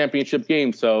we're in the championship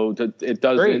game, so it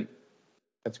doesn't. Great.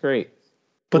 That's great.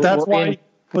 But that's why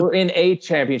we're in a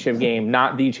championship game,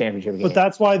 not the championship game. But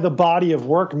that's why the body of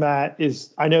work, Matt,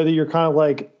 is. I know that you're kind of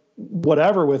like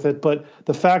whatever with it, but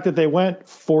the fact that they went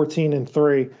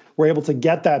 14-3, were able to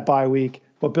get that bye week.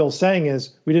 What Bill's saying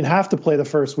is we didn't have to play the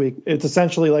first week. It's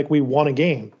essentially like we won a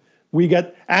game.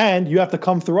 And you have to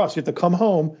come through us. You have to come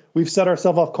home. We've set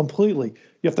ourselves up completely.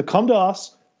 You have to come to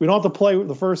us. We don't have to play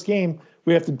the first game.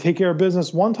 We have to take care of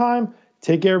business 1 time,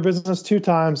 take care of business 2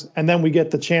 times, and then we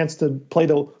get the chance to play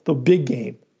the big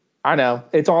game. I know.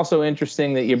 It's also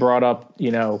interesting that you brought up,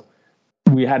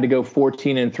 we had to go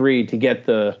 14-3 to get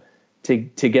the to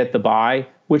get the bye,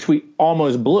 which we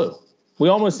almost blew. We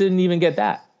almost didn't even get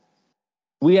that.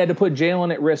 We had to put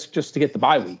Jalen at risk just to get the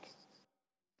bye week.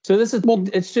 So this is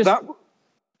it's just I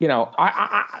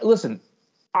listen.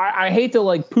 I hate to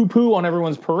like poo-poo on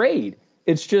everyone's parade.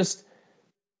 It's just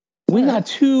we got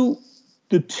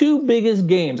the two biggest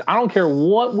games. I don't care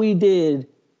what we did,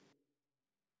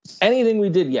 anything we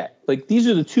did yet. Like these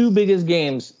are the two biggest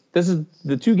games. This is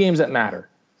the two games that matter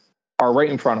are right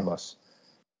in front of us.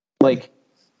 Like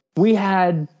we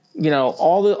had,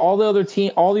 all the other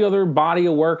team, all the other body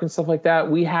of work and stuff like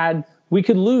that. We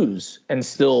could lose and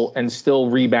still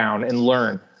rebound and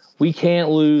learn. We can't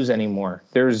lose anymore.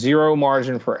 There's zero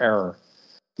margin for error.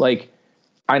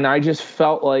 I just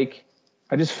felt like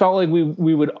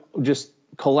we would just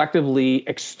collectively,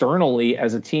 externally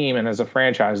as a team and as a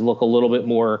franchise look a little bit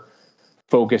more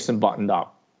focused and buttoned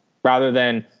up rather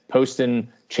than posting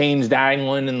chains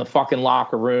dangling in the fucking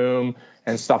locker room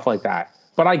and stuff like that.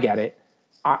 But I get it.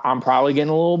 I'm probably getting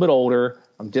a little bit older.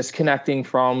 I'm disconnecting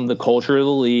from the culture of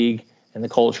the league and the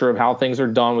culture of how things are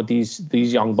done with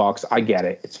these young bucks. I get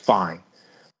it. It's fine.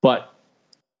 But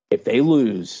if they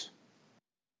lose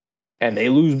and they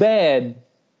lose bad,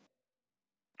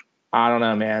 I don't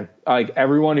know, man. Like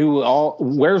everyone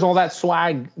where's all that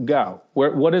swag go?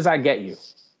 What does that get you?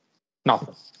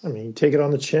 Nothing. I mean, you take it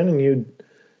on the chin and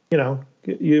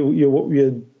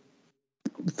you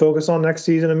focus on next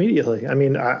season immediately. I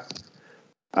mean,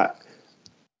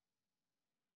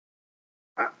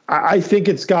 I think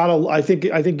it's I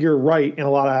think you're right in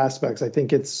a lot of aspects. I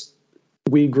think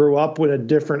we grew up with a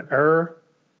different era.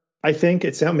 I think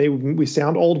maybe we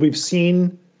sound old. We've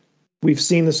seen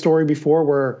the story before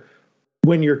where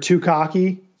when you're too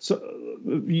cocky, so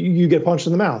you get punched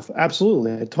in the mouth.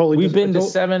 Absolutely. We've been to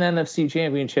 7 NFC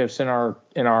championships in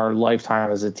our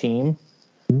lifetime as a team.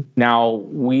 Mm-hmm. Now,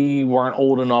 we weren't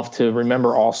old enough to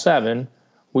remember all 7.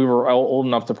 We were old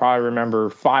enough to probably remember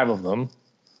 5 of them,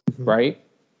 mm-hmm. right?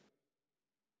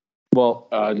 Well,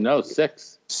 no,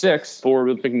 6. 6. 4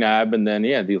 with McNabb, and then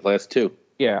these last 2.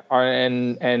 Yeah,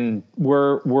 and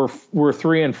we're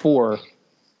 3-4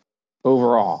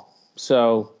 overall.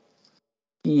 So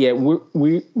yeah,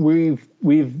 we've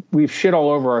shit all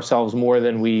over ourselves more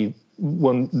than we'd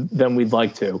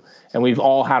like to, and we've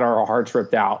all had our hearts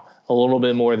ripped out a little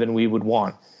bit more than we would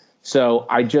want. So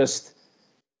I'm not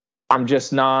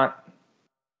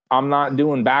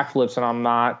doing backflips,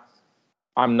 and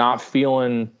I'm not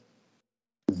feeling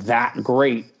that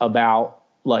great about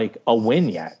like a win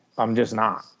yet. I'm just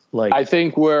not. Like I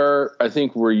think where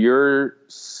you're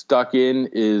stuck in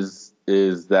is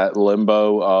that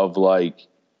limbo of like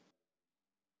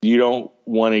you don't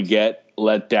want to get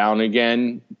let down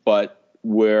again, but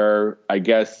where I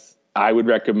guess I would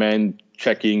recommend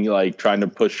checking, like trying to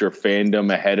push your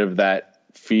fandom ahead of that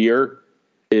fear,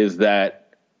 is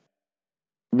that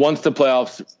once the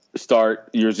playoffs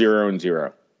start, you're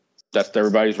 0-0. That's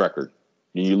everybody's record.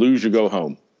 You lose, you go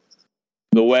home.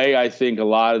 The way I think a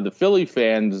lot of the Philly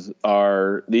fans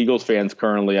are, the Eagles fans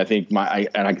currently, I think and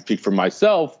I can speak for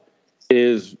myself,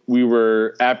 is we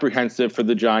were apprehensive for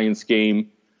the Giants game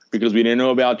because we didn't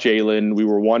know about Jalen. We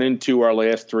were 1-2 our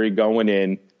last 3 going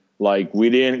in. Like we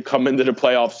didn't come into the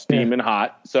playoffs steaming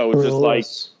hot. So it's just like,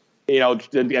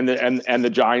 and the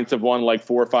Giants have won like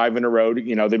 4 or 5 in a row. They've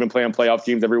been playing playoff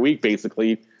games every week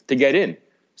basically to get in.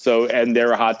 So, and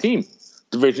they're a hot team.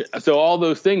 So all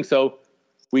those things. So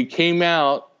we came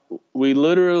out, we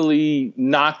literally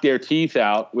knocked their teeth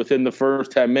out within the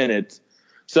first 10 minutes.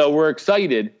 So we're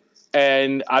excited.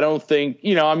 And I don't think,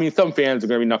 some fans are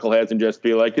going to be knuckleheads and just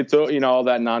be like, it's, all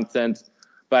that nonsense.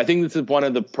 But I think this is one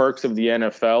of the perks of the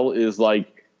NFL is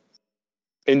like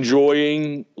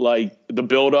enjoying like the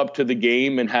build up to the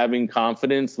game and having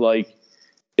confidence. Like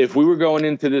if we were going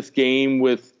into this game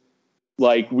with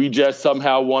like we just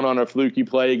somehow won on a fluky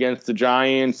play against the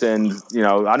Giants and, I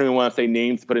don't even want to say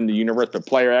names put in the universe, but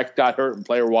player X got hurt and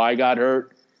player Y got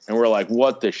hurt. And we're like,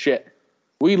 what the shit?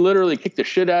 We literally kicked the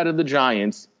shit out of the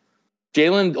Giants.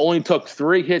 Jalen only took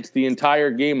 3 hits the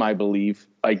entire game, I believe,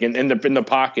 like in the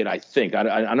pocket, I think. I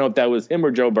don't know if that was him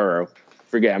or Joe Burrow.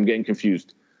 Forget, I'm getting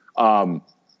confused.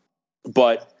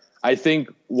 But I think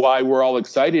why we're all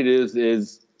excited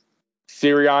is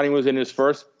Sirianni was in his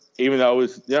first, even though it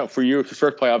was, for you, his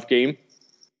first playoff game.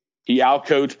 He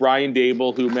outcoached Brian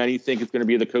Dable, who many think is going to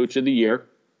be the coach of the year.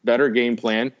 Better game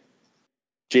plan.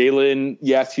 Jalen,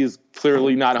 yes, he's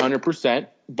clearly not 100%,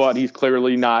 but he's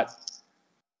clearly not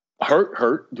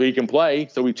hurt, so he can play.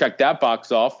 So we checked that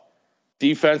box off.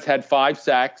 Defense had 5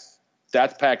 sacks.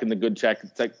 That's packing the good check.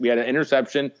 It's like we had an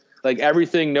interception, like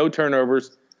everything, no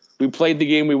turnovers. we played the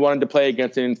game we wanted to play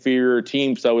against an inferior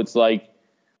team. So it's like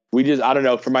I don't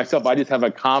know, for myself, I just have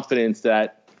a confidence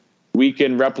that we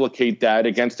can replicate that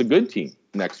against a good team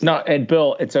next week. No, and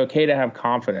Bill, it's okay to have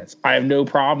confidence. I have no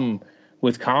problem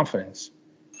with confidence.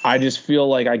 I just feel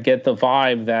like I get the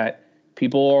vibe that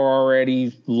people are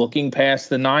already looking past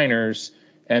the Niners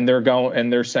and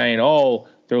they're saying, oh,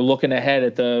 they're looking ahead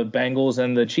at the Bengals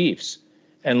and the Chiefs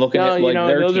and looking at like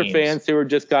their those teams. Are fans who are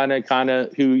just kind of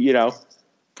who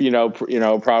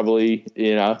probably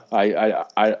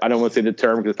I don't want to say the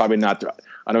term because it's probably not.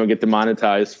 I don't get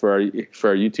demonetized for our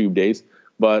YouTube days,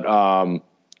 but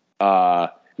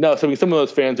no. So some of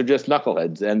those fans are just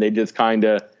knuckleheads, and they just kind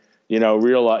of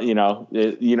realize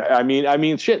I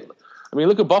mean shit. I mean,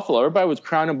 look at Buffalo. Everybody was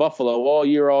crowning Buffalo all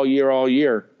year.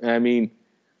 And I mean,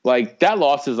 like that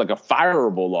loss is like a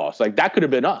fireable loss. Like that could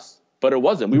have been us, but it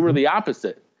wasn't. We were the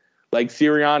opposite. Like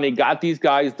Sirianni got these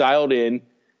guys dialed in.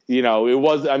 It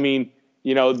was. I mean,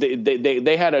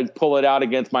 they had to pull it out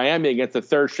against Miami against a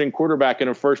third string quarterback and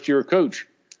a first year coach.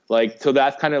 Like so,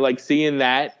 that's kind of like seeing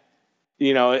that.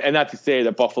 And not to say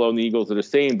that Buffalo and the Eagles are the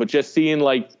same, but just seeing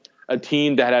like a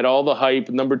team that had all the hype,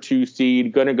 number 2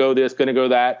 seed, gonna go this, gonna go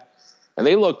that. And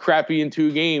they look crappy in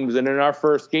 2 games. And in our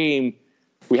first game,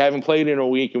 we haven't played in a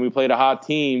week, and we played a hot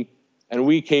team, and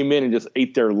we came in and just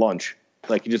ate their lunch.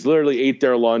 Like, you just literally ate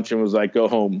their lunch and was like, go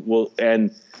home.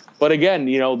 But again,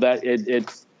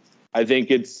 I think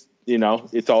it's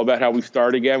all about how we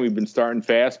start again. We've been starting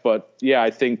fast, but yeah, I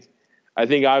think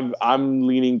I'm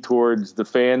leaning towards the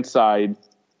fan side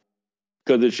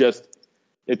because it's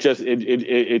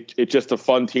just a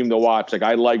fun team to watch. Like,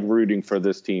 I like rooting for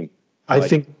this team. I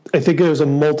think there's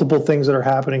multiple things that are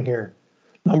happening here.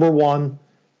 Number one,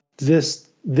 this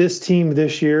team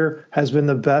this year has been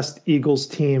the best Eagles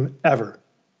team ever.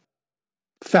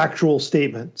 Factual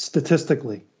statement,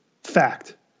 statistically,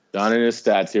 fact. Don and his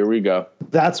stats. Here we go.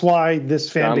 That's why this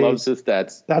fan base loves his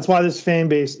stats. That's why this fan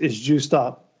base is juiced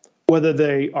up. Whether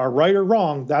they are right or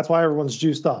wrong, that's why everyone's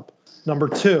juiced up. Number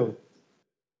two,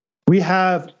 we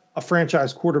have a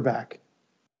franchise quarterback.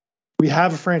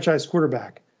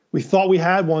 We thought we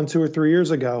had one 2 or 3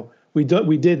 years ago. We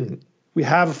didn't. We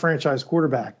have a franchise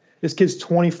quarterback. This kid's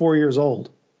 24 years old.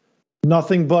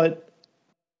 Nothing but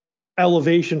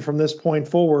elevation from this point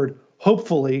forward,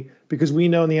 hopefully, because we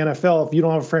know in the NFL, if you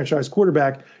don't have a franchise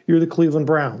quarterback, you're the Cleveland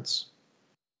Browns.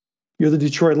 You're the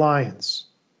Detroit Lions.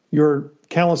 You're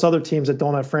countless other teams that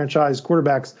don't have franchise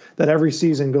quarterbacks that every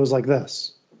season goes like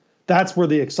this. That's where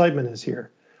the excitement is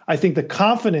here. I think the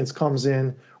confidence comes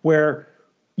in where,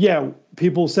 yeah,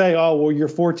 people say, oh, well, you're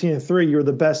 14-3. You're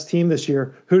the best team this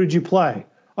year. Who did you play?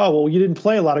 Oh, well, you didn't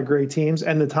play a lot of great teams.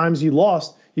 And the times you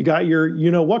lost, you got your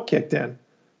you-know-what kicked in.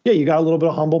 Yeah, you got a little bit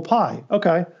of humble pie.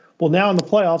 Okay. Well, now in the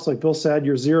playoffs, like Bill said,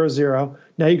 you're 0-0.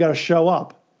 Now you got to show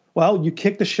up. Well, you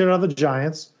kicked the shit out of the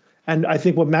Giants. And I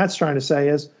think what Matt's trying to say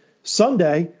is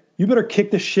Sunday, you better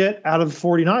kick the shit out of the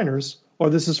 49ers or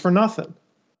this is for nothing.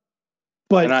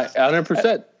 But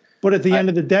 100%. But at the end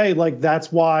of the day, like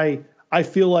that's why I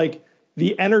feel like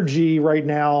the energy right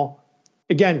now,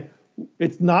 again,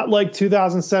 it's not like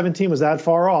 2017 was that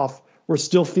far off. We're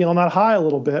still feeling that high a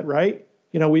little bit, right?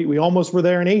 We almost were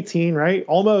there in 18, right?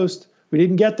 Almost. We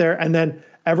didn't get there. And then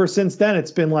ever since then,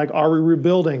 it's been like, are we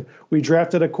rebuilding? We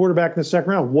drafted a quarterback in the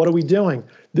second round. What are we doing?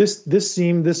 This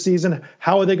team this season,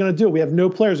 how are they going to do it? We have no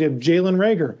players. We have Jalen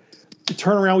Reagor.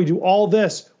 Turn around, we do all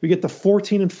this. We get to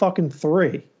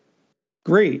 14-3.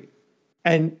 Great.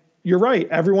 And you're right.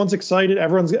 Everyone's excited.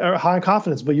 Everyone's high in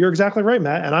confidence. But you're exactly right,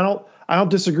 Matt. And I don't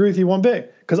disagree with you one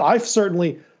bit because I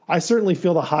certainly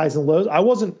feel the highs and lows. I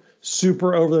wasn't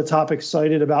super over the top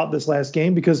excited about this last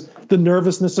game because the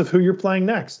nervousness of who you're playing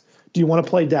next. Do you want to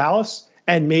play Dallas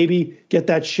and maybe get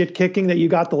that shit kicking that you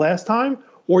got the last time,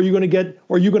 or are you going to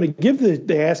give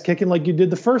the ass kicking like you did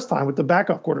the first time with the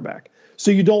backup quarterback? So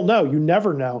you don't know. You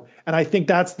never know. And I think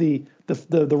that's the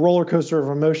roller coaster of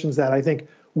emotions that I think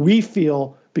we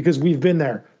feel because we've been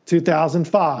there.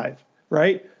 2005,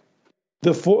 right?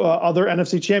 The other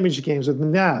NFC Championship games with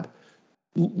McNabb,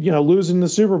 losing the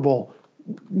Super Bowl.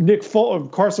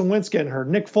 Carson Wentz getting hurt.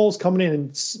 Nick Foles coming in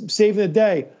and saving the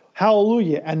day.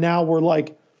 Hallelujah. And now we're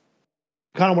like,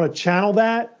 kind of want to channel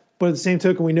that, but at the same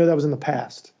token, we know that was in the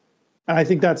past. And I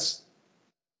think that's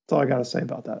all I got to say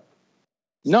about that.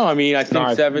 No, I mean, I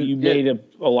think you made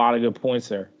a lot of good points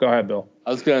there. Go ahead, Bill.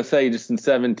 I was going to say, just in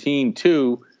 17,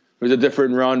 too, it was a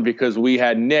different run because we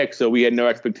had Nick, so we had no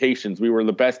expectations. We were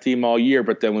the best team all year,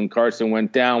 but then when Carson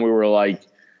went down, we were like,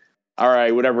 all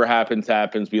right, whatever happens,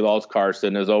 happens. We lost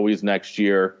Carson, as always, next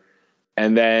year.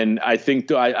 And then I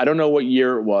think, I don't know what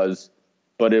year it was,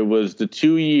 but it was the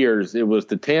 2 years. It was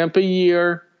the Tampa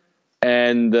year,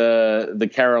 and the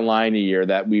Carolina year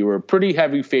that we were pretty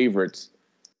heavy favorites,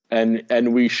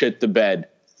 and we shit the bed.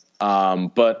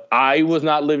 But I was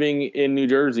not living in New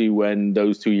Jersey when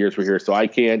those 2 years were here, so I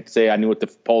can't say I knew what the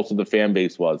pulse of the fan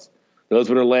base was. Those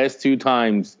were the last 2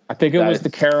 times. I think it was the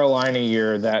Carolina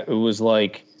year that it was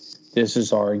like, this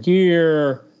is our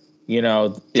year. You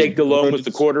know, Jake Delhomme was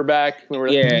the quarterback.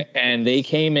 Yeah, and they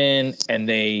came in and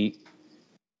they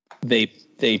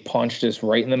punched us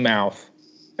right in the mouth,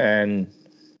 and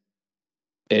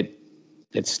it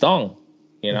stung,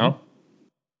 you know.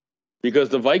 Because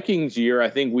the Vikings year, I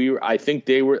think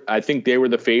they were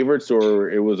the favorites, or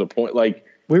it was a point like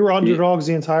we were underdogs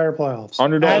the entire playoffs.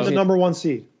 Underdogs, and the number 1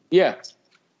 seed. Yeah.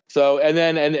 So and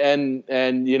then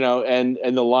and you know and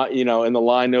the line, you know, and the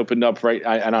line opened up right.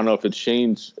 I don't know if it's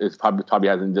changed. It's probably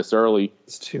hasn't this early.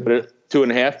 It's 2. But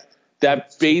 2.5.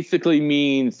 That basically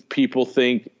means people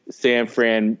think San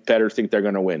Fran bettors think they're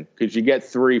going to win because you get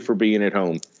 3 for being at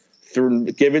home.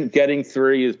 Getting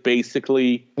 3 is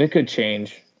basically it could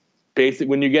change. Basic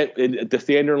when you get the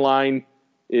standard line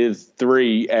is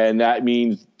 3, and that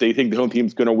means they think the home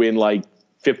team's going to win like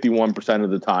 51% of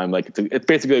the time. Like it's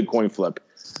basically a coin flip.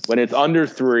 When it's under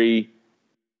 3,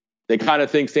 they kind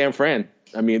of think San Fran.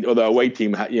 I mean, or the away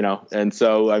team, you know. And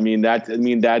so, I mean,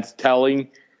 that's telling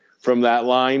from that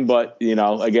line. But you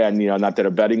know, again, you know, not that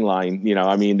a betting line. You know,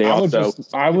 I mean, I would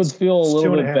feel a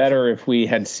little bit better if we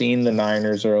had seen the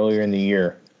Niners earlier in the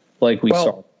year, like we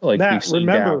saw. Like Matt,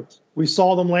 remember, we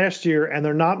saw them last year, and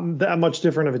they're not that much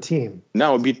different of a team.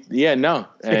 No,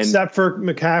 except for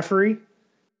McCaffrey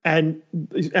and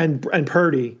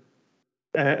Purdy.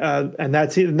 And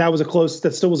that was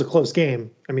that still was a close game.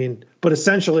 I mean, but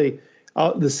essentially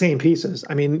the same pieces.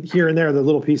 I mean, here and there, the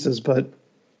little pieces, but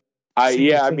I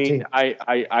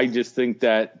just think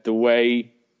that the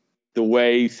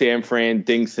way San Fran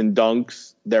dinks and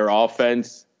dunks their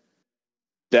offense,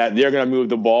 that they're going to move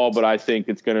the ball, but I think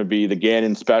it's going to be the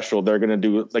Gannon special. They're going to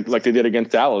do like they did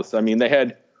against Dallas. I mean, they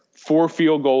had 4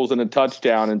 field goals and a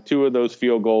touchdown, and 2 of those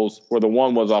field goals, where the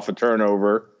one was off a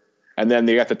turnover. And then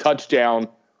they got the touchdown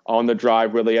on the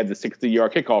drive where they had the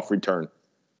 60-yard kickoff return.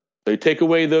 So you take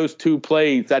away those 2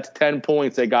 plays, that's 10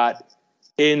 points they got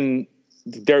in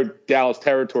their Dallas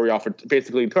territory off of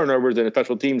basically turnovers and a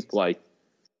special teams play.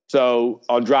 So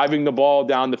on driving the ball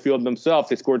down the field themselves,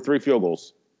 they scored 3 field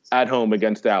goals at home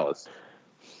against Dallas.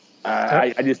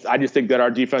 I just think that our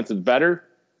defense is better.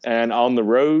 And on the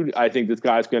road, I think this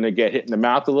guy's going to get hit in the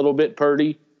mouth a little bit,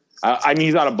 Purdy. I mean,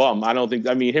 he's not a bum. I don't think.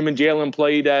 I mean, him and Jalen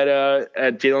played at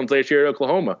Jalen's last year at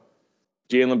Oklahoma.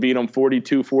 Jalen beat him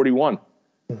 42-41.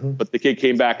 But the kid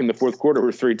came back in the fourth quarter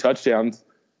with 3 touchdowns.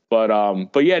 But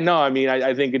yeah, no. I mean,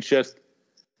 I think it's just,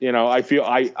 you know, I feel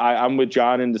I'm with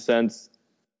John in the sense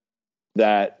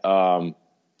that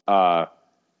I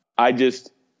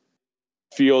just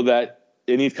feel that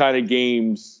in these kind of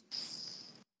games,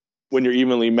 when you're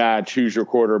evenly matched, who's your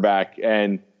quarterback,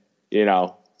 and you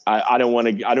know. I don't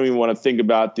even want to think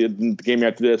about the game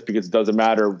after this because it doesn't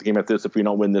matter the game after this if we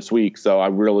don't win this week. So I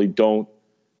really don't,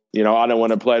 you know, I don't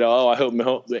want to play I hope.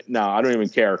 No, I don't even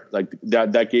care. Like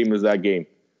that game is that game.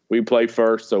 We play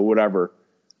first, so whatever.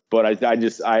 But I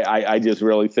just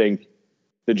really think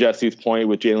to Jesse's point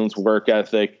with Jalen's work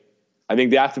ethic, I think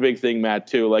that's the big thing, Matt,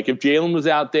 too. Like if Jalen was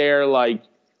out there like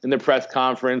in the press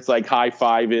conference, like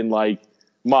high-fiving like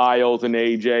Miles and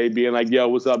AJ, being like, yo,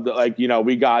 what's up? Like, you know,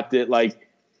 we got it. Like,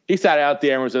 he sat out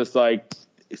there and was just like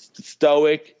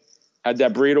stoic, had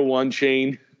that burrito 1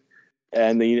 chain,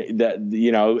 and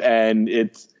you know, and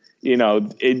it's, you know,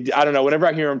 I don't know. Whenever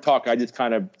I hear him talk, I just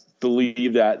kind of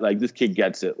believe that like this kid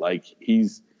gets it. Like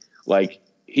he's like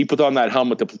he put on that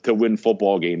helmet to win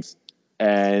football games,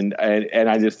 and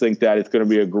I just think that it's going to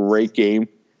be a great game.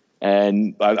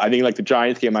 And I think like the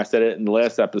Giants game, I said it in the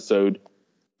last episode,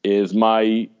 is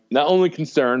my not only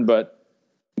concern but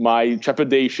my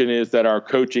trepidation is that our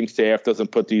coaching staff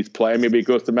doesn't put these play. Maybe it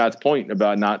goes to Matt's point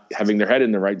about not having their head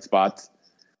in the right spots.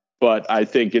 But I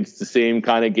think it's the same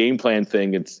kind of game plan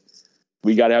thing.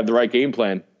 We got to have the right game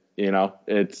plan, you know.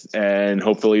 And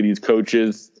hopefully these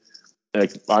coaches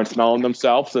aren't smelling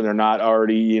themselves and they're not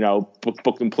already, you know,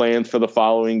 booking plans for the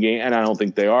following game. And I don't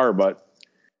think they are. But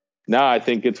no, I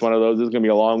think it's one of those. It's going to be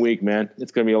a long week, man.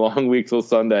 It's going to be a long week till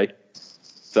Sunday.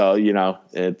 So, you know,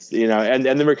 it's, you know, and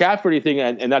the McCaffrey thing,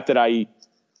 and not that I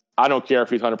don't care if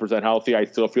he's 100% healthy. I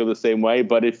still feel the same way.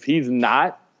 But if he's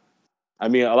not, I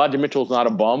mean, Elijah Mitchell's not a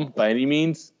bum by any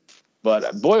means.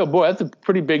 But boy, oh boy, that's a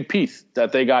pretty big piece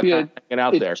that they got hanging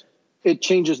out there. It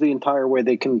changes the entire way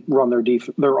they can run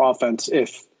their offense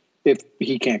if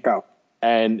he can't go.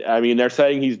 And, I mean, they're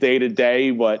saying he's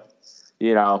day-to-day, but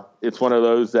it's one of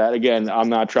those that, again, I'm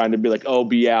not trying to be like, oh,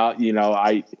 be out. You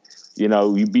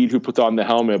beat who puts on the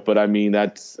helmet, but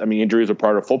injuries are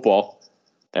part of football.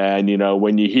 And,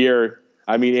 when you hear,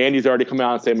 Andy's already come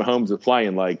out and say Mahomes is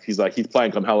playing. Like, he's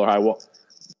playing come hell or high water.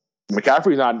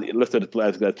 McCaffrey's not listed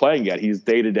as playing yet. He's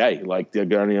day to day. Like, they're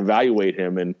going to evaluate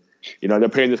him, and they're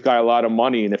paying this guy a lot of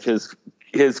money. And if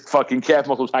his fucking calf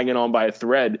muscle's hanging on by a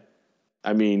thread,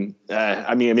 maybe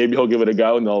he'll give it a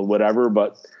go and they'll whatever.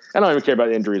 But I don't even care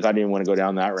about injuries. I didn't even want to go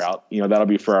down that route. That'll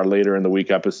be for our later in the week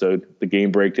episode, the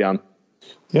game breakdown.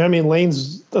 Yeah,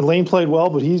 Lane played well,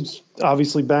 but he's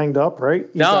obviously banged up, right?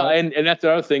 And that's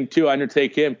the other thing too. I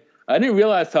undertake him. I didn't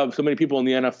realize how so many people in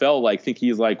the NFL think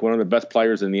he's like one of the best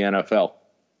players in the NFL.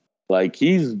 Like,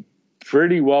 he's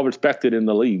pretty well respected in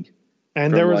the league.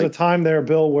 And there was a time there,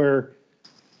 Bill, where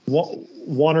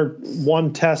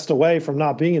one test away from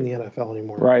not being in the NFL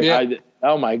anymore. Right. Yeah.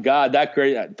 Oh my God, that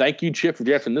great! Thank you, Chip, for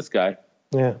drafting this guy.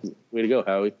 Yeah. Way to go,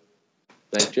 Howie.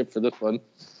 Thanks, Chip, for this one.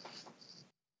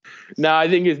 I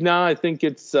think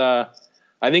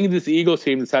this Eagles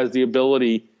team just has the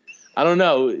ability. I don't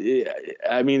know.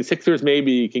 Sixers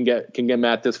maybe can get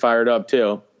Matt this fired up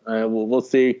too. We'll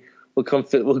see. We'll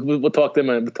talk them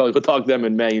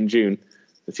in May and June.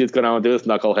 And see what's going on with those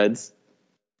knuckleheads.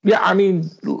 Yeah,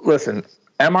 listen.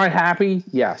 Am I happy?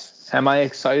 Yes. Am I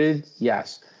excited?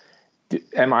 Yes.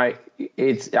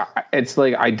 It's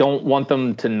like I don't want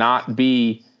them to not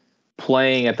be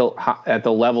playing at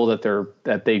the level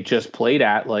that they just played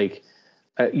at. Like,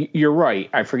 you're right.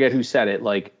 I forget who said it.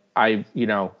 Like, I'd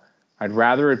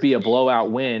rather it be a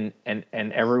blowout win and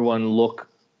everyone look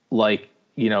like,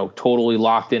 totally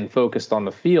locked in, focused on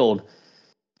the field,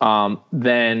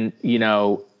 than,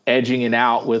 edging it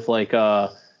out with like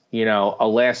a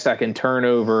last second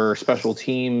turnover, special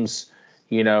teams,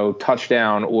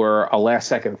 touchdown, or a last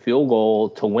second field goal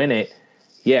to win it.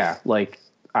 Yeah. Like,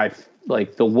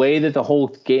 the way that the whole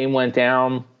game went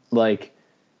down, like,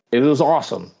 it was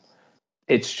awesome.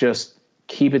 It's just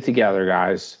keep it together,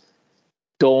 guys.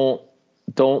 Don't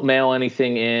mail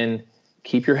anything in.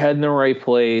 Keep your head in the right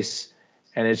place.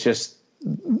 And it's just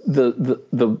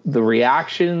the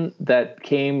reaction that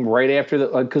came right after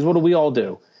because what do we all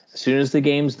do? As soon as the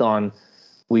game's done,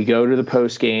 we go to the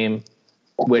post game,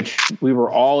 which we were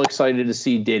all excited to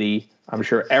see Diddy. I'm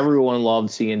sure everyone loved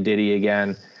seeing Diddy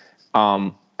again.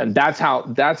 And that's how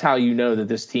that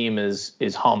this team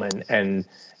is humming and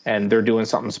they're doing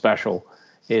something special.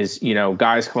 Is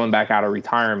guys coming back out of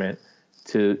retirement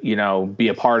to be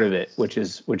a part of it, which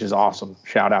is awesome.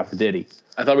 Shout out to Diddy.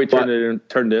 I thought we turned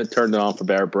it on for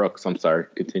Barrett Brooks. I'm sorry.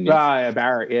 Continue. Yeah,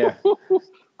 Barrett. Yeah.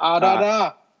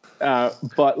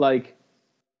 But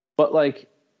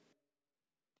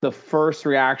the first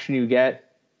reaction you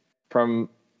get from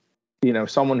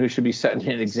someone who should be setting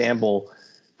an example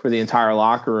for the entire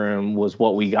locker room was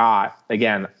what we got.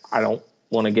 Again, I don't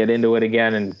want to get into it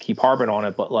again and keep harping on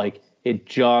it, but it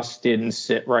just didn't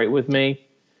sit right with me.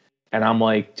 And I'm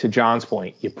like, to John's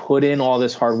point, you put in all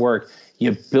this hard work.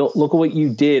 You built, look at what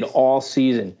you did all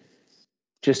season.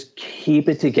 Just keep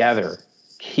it together.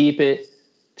 Keep it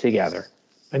together.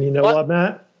 And you know what,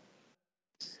 Matt?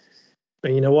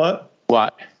 And you know what?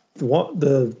 What?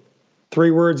 The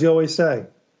 3 words you always say.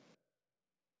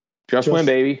 Just win,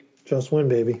 baby. Just win,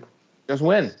 baby. Just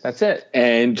win. That's it.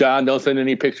 And John, don't send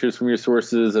any pictures from your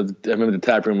sources of I'm in the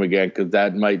tap room again, because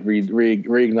that might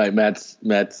reignite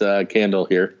Matt's candle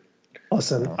here.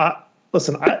 Listen.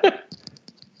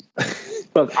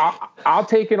 Look, I'll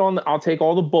take it on. I'll take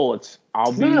all the bullets.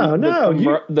 I'll be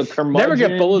the curmudgeon. Never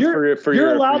get bullets for you're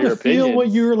your allowed for your to feel opinion.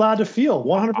 what you're allowed to feel.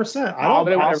 100%.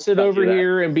 I'll sit over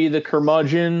here and be the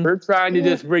curmudgeon. We're trying to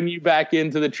just bring you back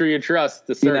into the tree of trust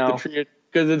to start the tree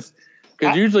because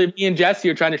usually me and Jesse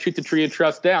are trying to shoot the tree of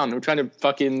trust down. We're trying to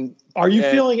fucking. Are you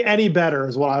feeling any better?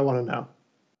 Is what I want to know.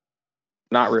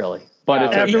 Not really,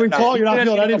 but after we talk, you're not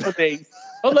feeling anything.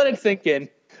 Don't let it sink in.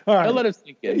 All right. Don't let it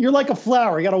sink in. You're like a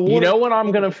flower. You got to water. You know when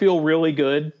I'm going to feel really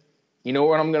good? You know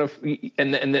when I'm going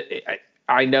to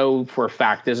I know for a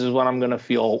fact this is when I'm going to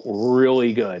feel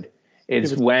really good.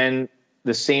 It's when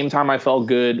the same time I felt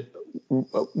good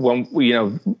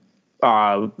when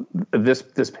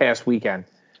this past weekend,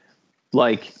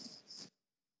 like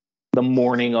the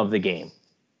morning of the game.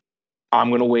 I'm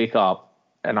going to wake up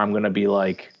and I'm going to be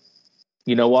like,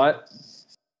 you know what?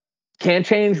 Can't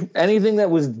change anything that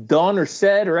was done or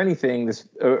said or anything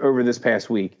over this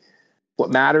past week. What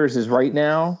matters is right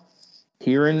now,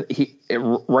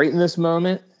 right in this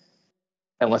moment,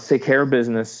 and let's take care of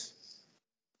business.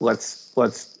 Let's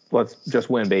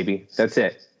just win, baby. That's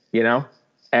it,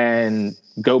 and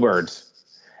go Birds.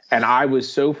 And I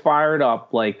was so fired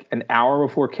up, like an hour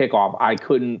before kickoff, I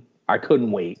couldn't I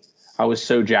couldn't wait. I was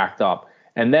so jacked up.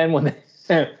 And then when they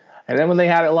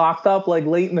had it locked up like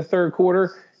late in the third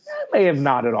quarter, I may have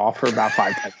nodded off for about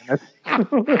 5-10 minutes.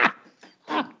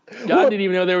 John didn't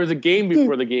even know there was a game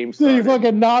before the game started. You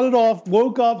fucking nodded off,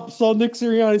 woke up, saw Nick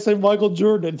Sirianni say Michael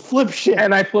Jordan, and flip shit.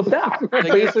 And I flipped out.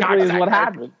 Basically is what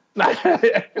happened.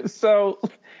 So,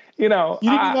 you know, you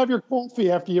didn't even have your coffee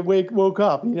after you woke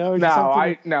up. You know,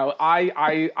 I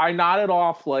nodded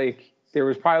off like there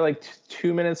was probably like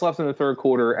 2 minutes left in the third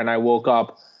quarter, and I woke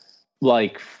up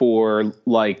like for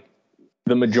like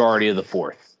the majority of the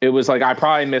fourth. It was like I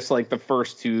probably missed like the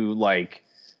first two, like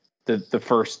the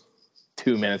first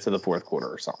 2 minutes of the fourth quarter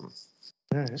or something.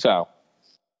 Right. So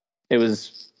it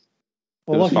was.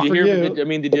 Well, did you hear? Did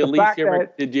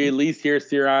you at least hear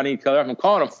Sirianni tell her, "I'm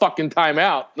calling a fucking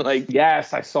timeout"? Like,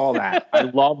 yes, I saw that. I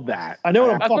love that. I know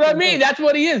that's what I mean. That's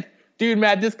what he is, dude.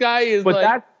 Matt, this guy is.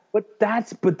 But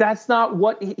that's not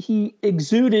what he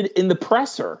exuded in the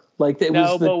presser. Like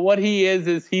but what he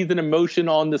is he's an emotion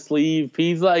on the sleeve.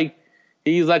 He's like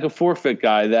a forfeit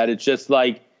guy that it's just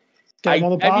like. He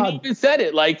even said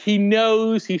it. Like, he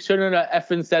knows he shouldn't have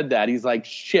effing said that. He's like,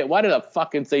 shit, why did I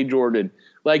fucking say Jordan?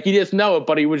 Like, he just know it,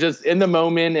 but he was just in the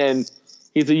moment, and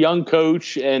he's a young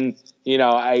coach. And, you know,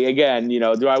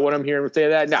 do I want him here to say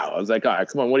that? No. I was like, all right,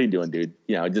 come on, what are you doing, dude?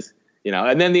 You know, just, you know.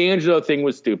 And then the Angelo thing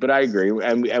was stupid. I agree.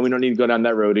 And we don't need to go down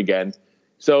that road again.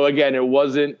 So, again,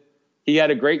 he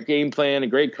had a great game plan, a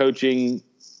great coaching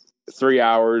 3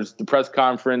 hours. The press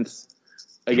conference,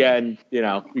 again, you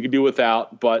know, you could do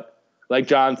without, but. Like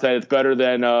John said, it's better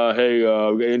than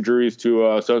injuries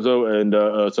to so-and-so and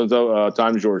so-and-so.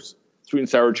 Time's yours. Sweet and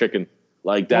sour chicken.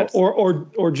 Like that's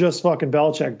or just fucking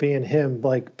Belichick being him,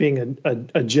 like being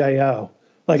a Jo.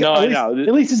 Like no,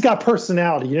 at least he's got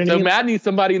personality. You know what I mean? Matt needs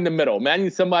somebody in the middle. Matt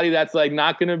needs somebody that's like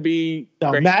not going to be.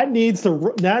 No, Matt needs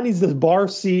the bar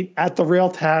seat at the Rail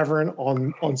Tavern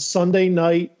on Sunday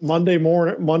night, Monday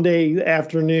morning, Monday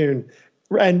afternoon.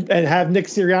 And have Nick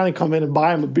Sirianni come in and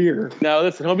buy him a beer. No,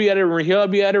 listen, he'll be at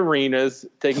arenas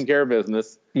taking care of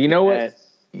business. You know what?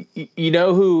 You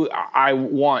know who I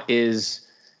want is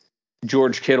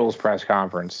George Kittle's press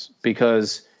conference,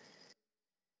 because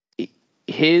you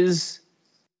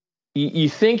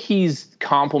think he's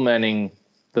complimenting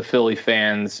the Philly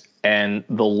fans and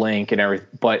the link and everything,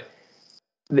 but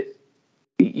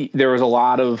there was a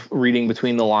lot of reading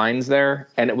between the lines there,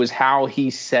 and it was how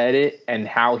he said it and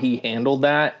how he handled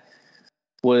that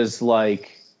was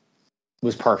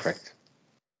perfect.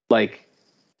 Like,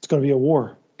 it's going to be a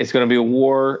war. It's going to be a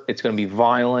war. It's going to be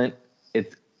violent.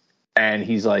 And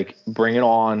he's like, bring it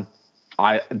on.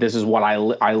 This is what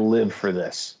I live for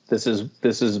this. This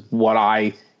is what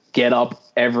I get up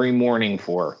every morning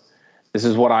for. This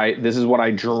is what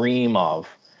I dream of.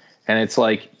 And it's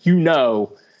like, you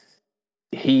know,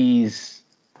 he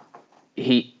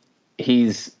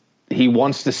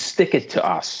wants to stick it to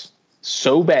us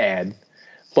so bad,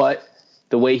 but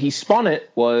the way he spun it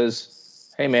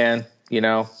was, hey man, you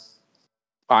know,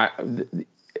 I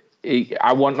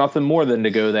want nothing more than to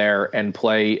go there and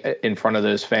play in front of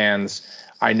those fans.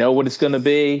 I know what it's going to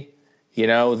be. You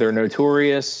know, they're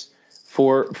notorious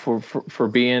for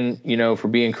being, you know, for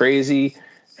being crazy,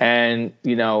 and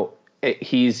you know,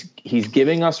 he's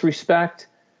giving us respect.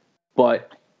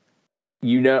 But,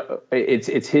 you know,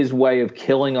 it's his way of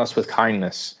killing us with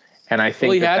kindness. And I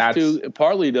think he has to,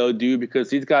 partly, though, dude, because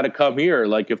he's got to come here.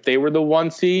 Like, if they were the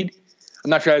 1 seed, I'm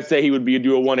not trying to say he would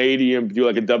do a 180 and do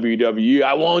like a WWE.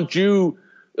 I want you,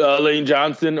 Lane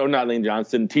Johnson, or not Lane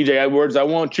Johnson, TJ Edwards, I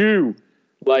want you.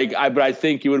 But I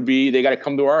think it would be, they got to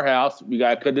come to our house. You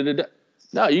got to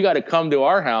come to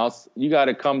our house. You got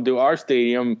to come to our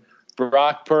stadium.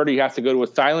 Brock Purdy has to go to a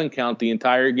silent count the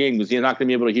entire game because he's not going to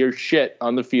be able to hear shit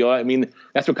on the field. I mean,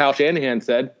 that's what Kyle Shanahan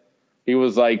said. He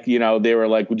was like, you know, they were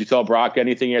like, would you tell Brock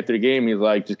anything after the game? He's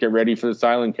like, just get ready for the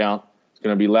silent count. It's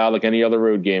going to be loud like any other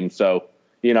road game. So,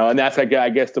 you know, and that's, I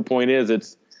guess the point is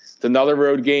it's another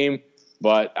road game,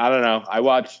 but I don't know. I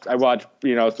watched,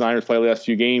 you know, Niners play the last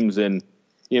few games, and,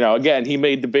 you know, again, he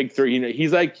made the big three. You know,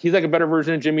 he's like a better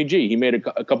version of Jimmy G. He made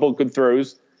a couple of good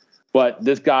throws. But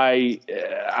this guy,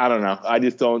 I don't know. I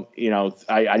just don't, you know,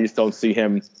 I just don't see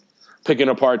him picking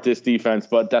apart this defense.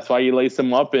 But that's why you lace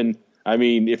him up. And, I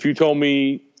mean, if you told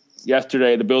me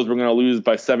yesterday the Bills were going to lose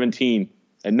by 17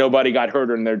 and nobody got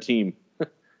hurt on their team,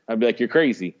 I'd be like, you're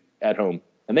crazy at home.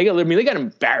 And they got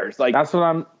embarrassed. Like, that's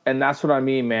what I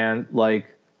mean, man. Like,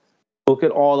 look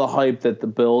at all the hype that the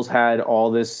Bills had all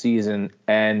this season,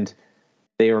 and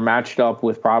they were matched up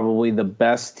with probably the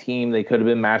best team they could have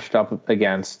been matched up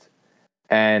against.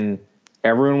 And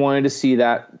everyone wanted to see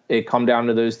that it come down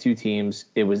to those two teams.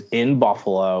 It was in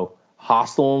Buffalo,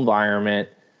 hostile environment.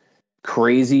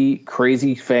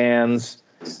 crazy fans.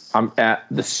 I'm at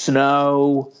the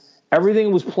snow.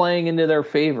 Everything was playing into their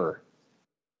favor.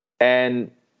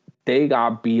 And they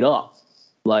got beat up.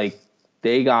 Like,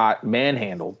 they got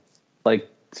manhandled. Like,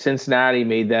 Cincinnati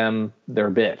made them their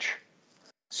bitch.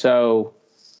 So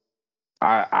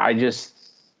I just,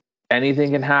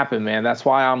 anything can happen, man. That's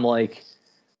why I'm like,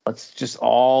 let's just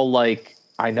all, like,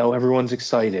 I know everyone's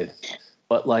excited,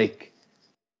 but, like,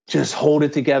 just hold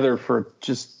it together for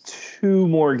just 2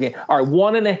 more games. All right,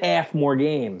 1.5 more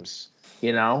games,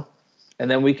 you know? And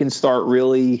then we can start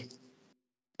really,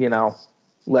 you know,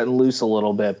 letting loose a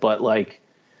little bit. But, like,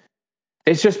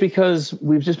 it's just because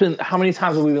we've just been, how many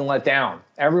times have we been let down?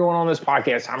 Everyone on this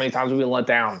podcast, how many times have we been let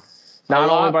down? Not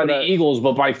only by the Eagles,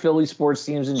 but by Philly sports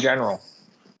teams in general.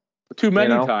 Too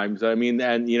many times. I mean,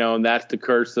 and, you know, and that's the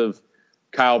curse of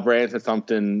Kyle Brandt said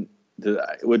something,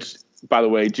 which, by the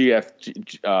way, GMFB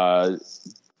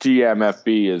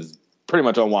is pretty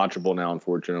much unwatchable now,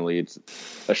 unfortunately. It's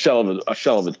a shell of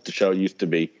the show it used to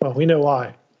be. Well, we know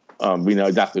why. We know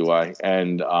exactly why.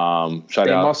 And they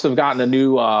must have gotten a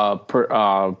new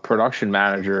production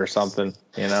manager or something.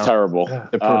 You know, terrible.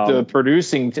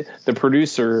 The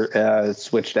producer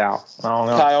switched out. I don't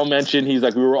know. Kyle mentioned I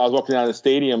was walking down the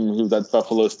stadium. He was at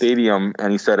Buffalo Stadium,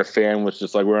 and he said a fan was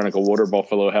just like wearing like a water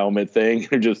buffalo helmet thing.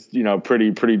 They're just, you know,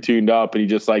 pretty tuned up, and he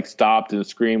just like stopped and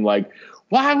screamed like,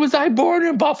 "Why was I born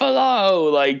in Buffalo?"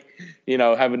 Like, you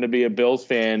know, having to be a Bills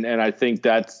fan. And I think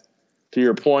that's, to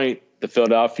your point, the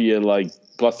Philadelphia, like,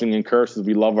 blessing and curses.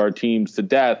 We love our teams to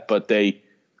death, but they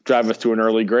drive us to an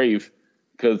early grave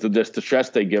because of just the stress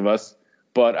they give us.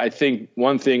 But I think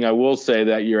one thing I will say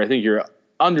that I think you're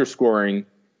underscoring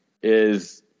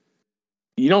is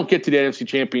you don't get to the NFC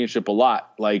Championship a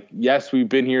lot. Like, yes, we've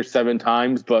been here 7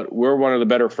 times, but we're one of the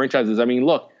better franchises. I mean,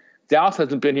 look, Dallas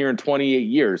hasn't been here in 28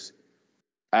 years.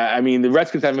 I mean, the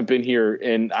Redskins haven't been here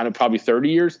in, probably 30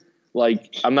 years.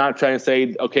 Like, I'm not trying to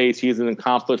say, okay, he's an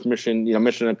accomplished mission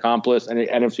accomplished, and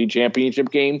an NFC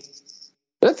Championship game.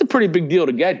 That's a pretty big deal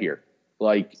to get here.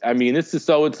 Like, I mean, it's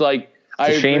like,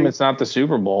 it's a shame it's not the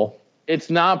Super Bowl. It's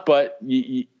not, but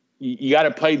you got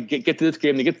to play, get to this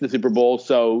game to get to the Super Bowl.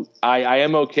 So I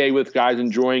am okay with guys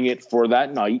enjoying it for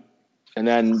that night. And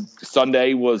then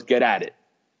Sunday was get at it.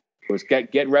 It was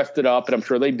get rested up, and I'm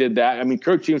sure they did that. I mean,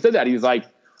 Kirk even said that. He's like,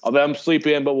 I'll let them sleep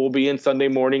in, but we'll be in Sunday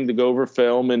morning to go over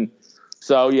film. And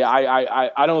so, yeah,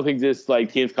 I don't think this,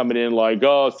 like, team's coming in like,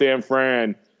 oh, San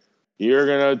Fran, you're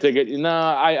going to take it. No,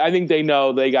 I think they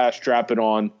know they got to strap it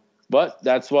on. But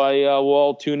that's why we'll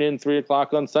all tune in 3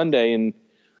 o'clock on Sunday. And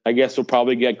I guess we'll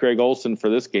probably get Greg Olsen for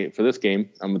this game.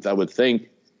 I would think,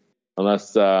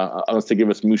 unless they give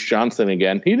us Moose Johnson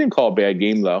again. He didn't call a bad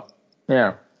game, though.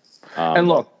 Yeah. And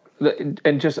look,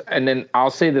 and then I'll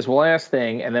say this last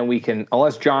thing, and then we can,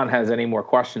 unless John has any more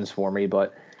questions for me,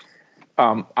 but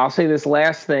I'll say this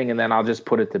last thing, and then I'll just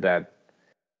put it to bed.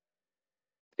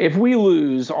 If we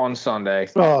lose on Sunday,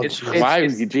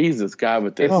 Jesus God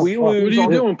with this? If we lose, what are you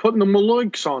doing? Putting the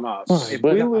Maloiks on us? If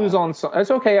we lose on Sunday, that's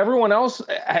okay. Everyone else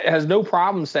has no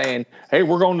problem saying, "Hey,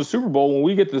 we're going to the Super Bowl when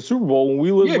we get to the Super Bowl." When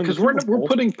we lose, because we're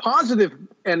putting positive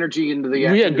energy into the.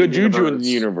 We had good juju in the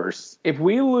universe. If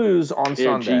we lose on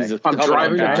Sunday, Jesus, I'm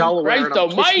driving to Delaware and I'm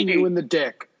kissing you in the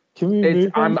dick.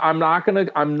 I'm not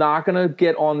gonna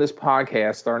get on this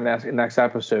podcast our next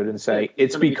episode and say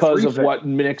it's because of what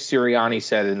Nick Sirianni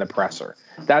said in the presser.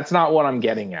 That's not what I'm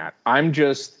getting at. I'm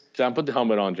just John, put the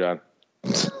helmet on, John.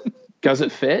 Does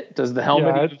it fit? Does the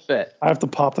helmet even fit? I have to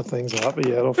pop the things out, but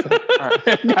yeah, it'll fit. All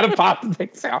right. Gotta pop the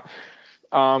things out.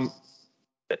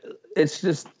 It's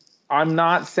just I'm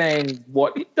not saying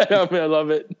what I love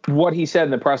it. What he said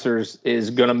in the pressers is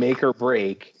gonna make or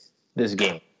break this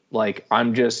game. Like,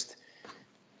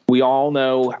 we all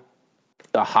know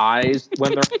the highs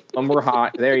when we're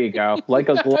hot. There you go. Like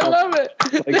a glove. I love it.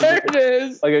 There it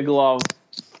is. Like a glove.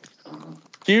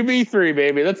 QB3,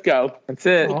 baby. Let's go. That's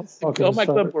it. Go my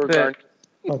clipboard card.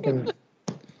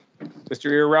 Mr.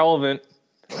 Irrelevant.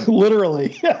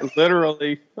 Literally.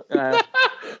 Literally.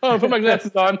 Put my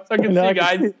glasses on so I can see,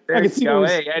 guys. I can see.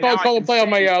 I'll play on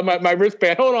my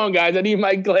wristband. Hold on, guys. I need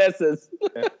my glasses.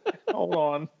 Hold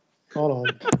on.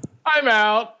 I'm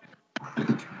out.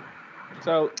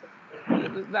 So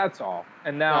that's all.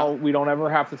 And now we don't ever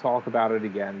have to talk about it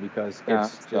again because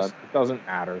it doesn't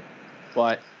matter.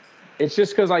 But it's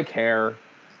just because I care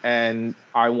and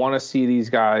I want to see these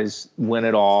guys win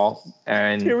it all.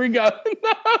 And here we go.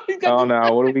 Oh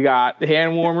no, what do we got?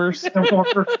 Hand warmers.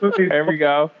 There we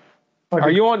go.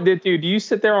 Are you on? Do you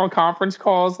sit there on conference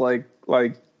calls like?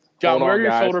 John, wear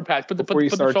your shoulder pads. Put the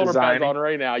shoulder pads on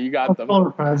right now. You got them.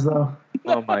 Shoulder pads, though.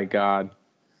 Oh my God.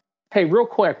 Hey, real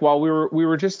quick, while we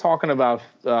were just talking about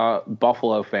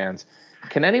Buffalo fans,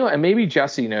 can anyone, and maybe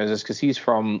Jesse knows this because he's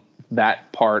from that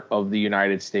part of the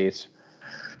United States.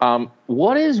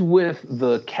 What is with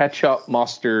the ketchup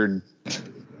mustard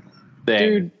thing?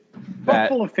 Dude,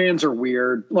 Buffalo fans are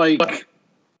weird. Like,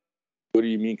 what do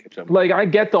you mean ketchup? Like, I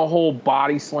get the whole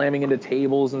body slamming into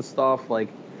tables and stuff. Like,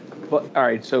 but all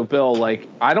right, so Bill, like,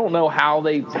 I don't know how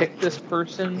they pick this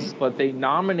person, but they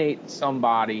nominate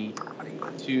somebody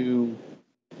to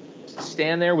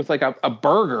stand there with like a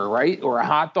burger, right, or a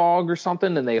hot dog or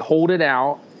something, and they hold it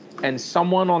out, and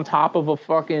someone on top of a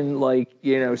fucking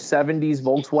 70s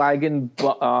Volkswagen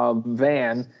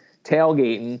van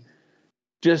tailgating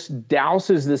just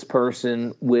douses this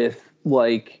person with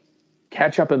like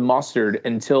ketchup and mustard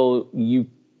until you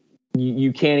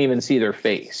can't even see their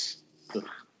face.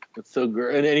 It's so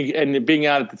great, and being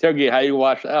out at the tailgate, how you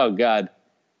watch? Oh God,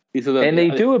 and they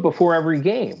do it before every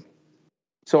game.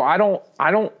 So I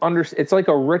don't understand. It's like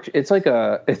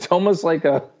it's almost like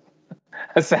a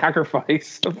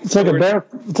sacrifice. It's like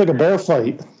a bear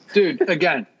fight. Dude,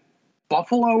 again,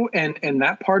 Buffalo and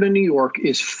that part of New York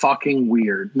is fucking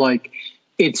weird. Like,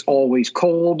 it's always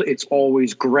cold. It's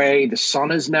always gray. The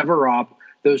sun is never up.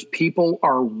 Those people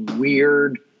are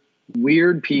weird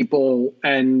people.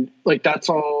 And like, that's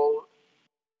all.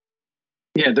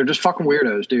 Yeah, they're just fucking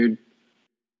weirdos, dude.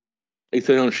 They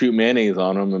say don't shoot mayonnaise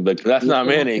on them, and like that's not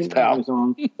mayonnaise, pal.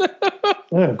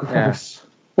 Oh, gross.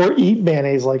 Yeah. Or eat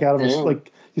mayonnaise like out of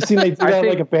like you see they do that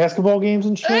like at basketball games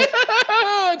and shit.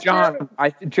 John,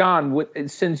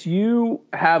 since you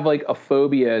have like a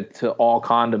phobia to all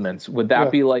condiments, would that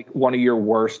be like one of your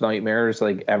worst nightmares,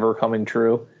 like ever coming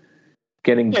true?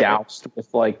 Getting doused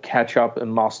with like ketchup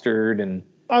and mustard and.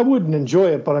 I wouldn't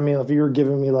enjoy it, but I mean, if you were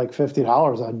giving me like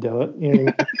 $50, I'd do it. You know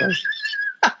what I mean?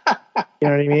 You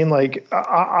know what I mean? Like,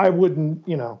 I wouldn't,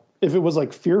 if it was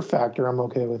like Fear Factor, I'm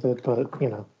okay with it, but,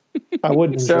 I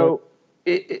wouldn't. So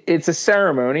it's a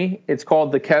ceremony. It's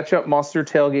called the Ketchup Mustard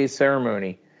Tailgate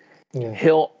Ceremony. Yeah.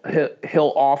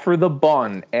 He'll offer the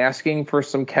bun, asking for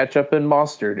some ketchup and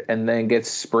mustard, and then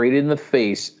gets sprayed in the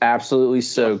face, absolutely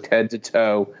soaked head to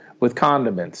toe with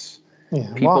condiments.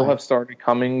 Yeah, People have started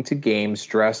coming to games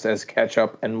dressed as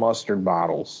ketchup and mustard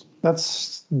bottles.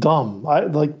 That's dumb.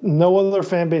 No other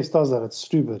fan base does that. It's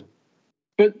stupid.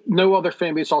 But no other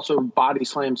fan base also body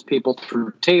slams people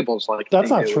through tables like that's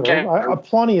not true.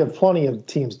 Plenty of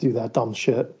teams do that dumb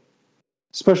shit,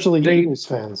 especially Eagles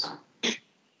fans.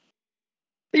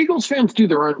 Eagles fans do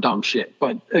their own dumb shit,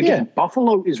 but again,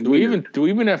 Buffalo is weird. Do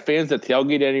we even have fans that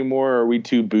tailgate anymore, or are we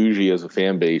too bougie as a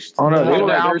fan base? Oh no, they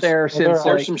were out there since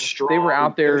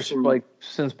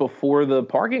since before the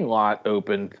parking lot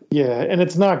opened. Yeah, and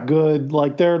it's not good.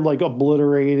 Like they're like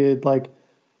obliterated. Like,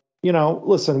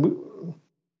 listen,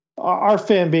 our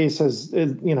fan base is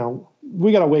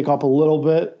we got to wake up a little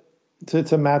bit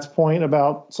to Matt's point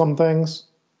about some things.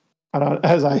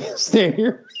 As I stand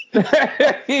here. You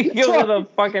give it a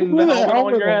fucking helmet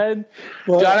on your head.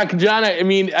 John, I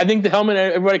mean, I think the helmet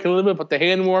everybody can live with, but the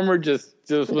hand warmer just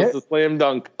was a slam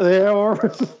dunk. Yeah,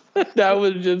 that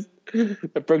was just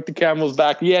that broke the camel's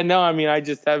back. Yeah, no, I mean, I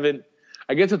just haven't.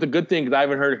 I guess it's a good thing because I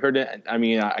haven't heard it. I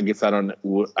mean, I guess other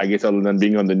than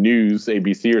being on the news,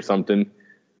 ABC or something,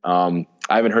 I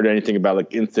haven't heard anything about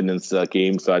like incidents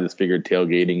games. So I just figured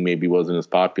tailgating maybe wasn't as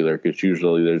popular because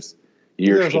usually there's.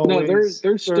 There's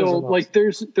still like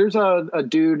there's a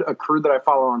dude, a crew that I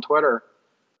follow on Twitter.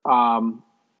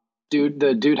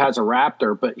 The dude has a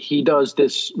Raptor, but he does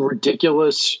this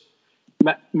ridiculous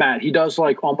Matt. He does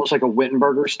like almost like a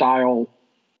Wittenberger style,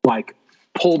 like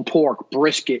pulled pork,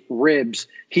 brisket, ribs.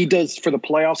 He does for the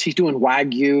playoffs. He's doing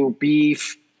Wagyu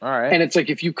beef. All right, and it's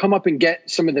like if you come up and get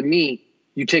some of the meat,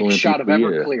 you take a shot of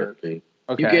Everclear.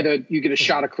 Okay. You get a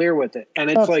shot of clear with it,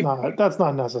 and it's that's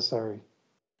not necessary.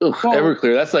 Ugh,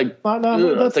 Everclear. That's like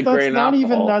that's not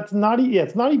even. That's not. Yeah,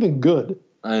 it's not even good.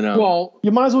 I know. Well, you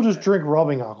might as well just drink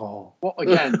rubbing alcohol. Well,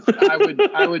 again,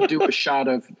 I would do a shot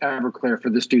of Everclear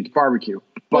for this dude's barbecue,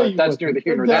 but that's near the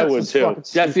here. I would too,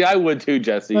 Jesse. I would too,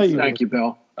 Jesse. Thank you,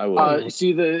 Bill. I would.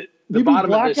 See the you'd bottom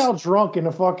be blackout of this, drunk in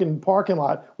a fucking parking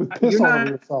lot with piss all over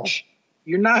yourself.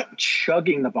 You're not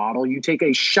chugging the bottle. You take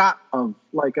a shot of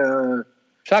like a.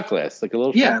 Shot glass, like a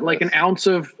little. Yeah, like an ounce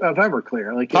of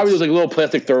Everclear. Like probably those like little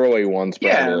plastic throwaway ones.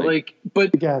 Probably.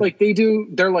 Yeah, like they do.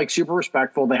 They're like super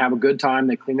respectful. They have a good time.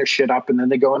 They clean their shit up, and then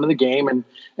they go into the game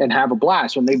and have a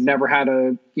blast. When they've never had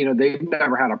a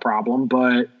problem.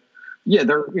 But yeah,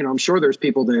 I'm sure there's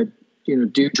people that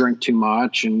do drink too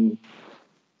much and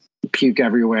puke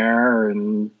everywhere,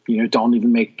 and don't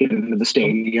even make it into the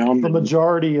stadium. The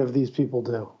majority of these people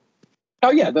do.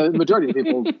 Oh yeah, the majority of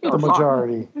people are The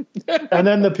majority. And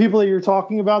then the people that you're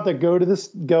talking about that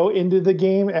go into the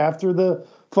game after the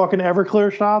fucking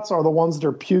Everclear shots are the ones that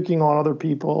are puking on other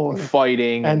people and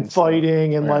fighting and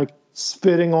like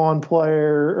spitting on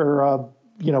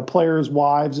players'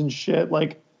 wives and shit.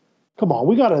 Like, come on,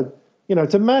 we gotta,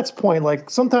 to Matt's point, like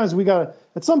sometimes we gotta,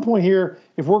 at some point here,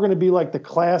 if we're gonna be like the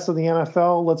class of the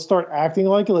NFL, let's start acting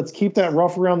like it. Let's keep that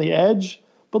rough around the edge,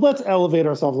 but let's elevate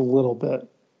ourselves a little bit,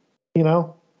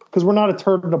 because we're not a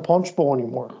turd in a punch bowl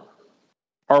anymore.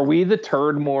 Are we the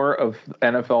turd more of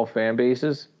NFL fan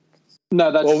bases? No,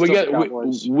 that's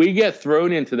we get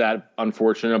thrown into that,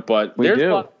 unfortunate, but there's a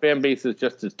lot of fan bases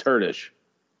just as turdish,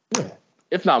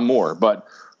 if not more. But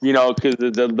because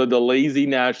the lazy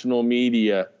national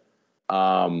media,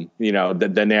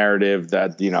 the narrative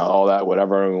that all that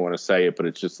whatever I don't want to say it, but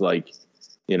it's just like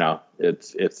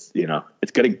it's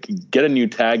gonna get a new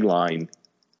tagline,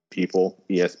 people,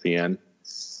 ESPN.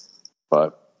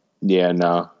 But yeah,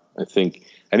 no, I think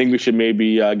we should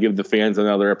maybe give the fans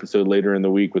another episode later in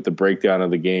the week with the breakdown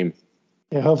of the game.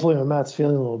 Yeah, hopefully Matt's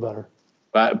feeling a little better.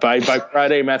 By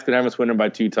Friday, Matt's going to have us winning by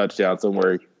 2 touchdowns. Don't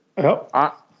worry. Yep.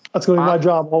 That's going to be my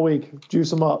job all week. Juice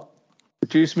them up.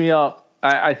 Juice me up.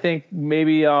 I think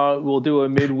maybe we'll do a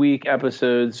midweek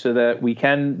episode so that we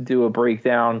can do a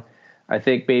breakdown. I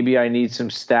think maybe I need some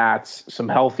stats,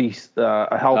 a healthy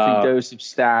dose of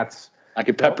stats. I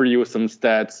could pepper you with some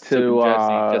stats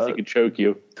Jesse could choke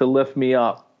you. To lift me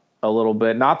up a little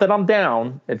bit. Not that I'm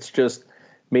down. It's just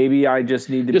maybe I just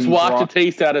need to wash the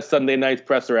taste out of Sunday night's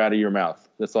presser out of your mouth.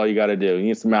 That's all you got to do. You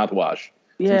need some mouthwash.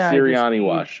 Yeah, some Sirianni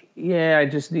wash. Yeah, I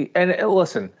just need. And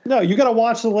listen. No, you got to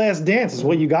watch The Last Dance. Is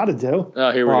what you got to do.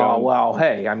 Oh, here we go. Well,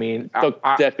 hey, I mean,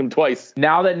 deck him twice.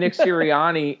 Now that Nick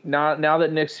Sirianni,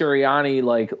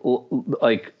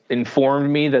 like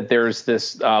informed me that there's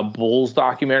this Bulls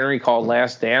documentary called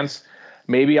Last Dance,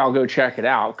 maybe I'll go check it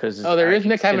out because. Oh, there is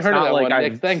Nick. I haven't heard of that one.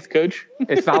 Nick, thanks, Coach.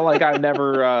 It's not like I've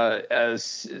never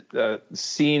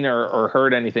seen or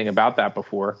heard anything about that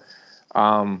before,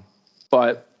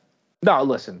 but. No,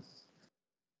 listen.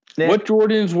 Nick, what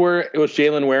Jordans was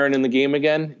Jalen wearing in the game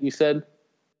again? You said.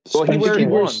 Well, he wears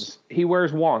ones. He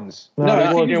wears ones.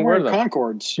 No, he wore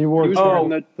Concords. He wore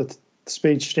the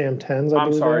Space Jam 10s.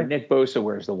 I'm sorry, Nick Bosa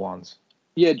wears the ones.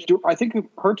 Yeah, I think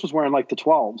Hurts was wearing like the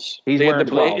 12s. He's wearing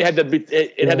the 12s.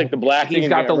 It had like the black. He's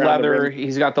got the leather.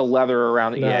 He's got the leather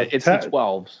around. No, it's the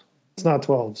 12s. It's not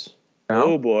 12s.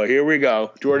 Oh boy, here we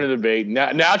go. Jordan debate.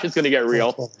 Now it's just going to get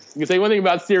real. You can say one thing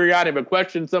about Sirianni, but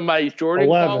question somebody's Jordan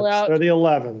 11s. Call out. They're the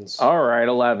 11s. All right,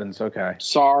 11s. Okay.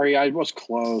 Sorry, I was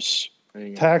close.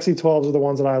 Taxi 12s are the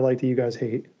ones that I like that you guys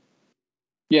hate.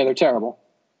 Yeah, they're terrible.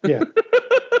 Yeah.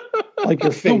 Like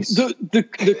your face.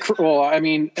 Well, I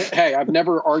mean, hey, I've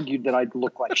never argued that I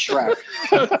look like Shrek.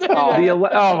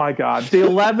 Oh my God, the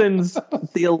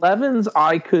 11s.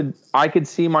 I could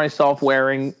see myself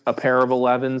wearing a pair of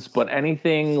 11s, but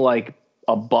anything like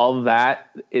above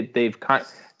that,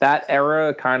 that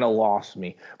era kind of lost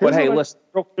me. But hey, listen.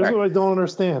 Here's what I don't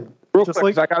understand. Real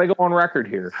quick, I got to go on record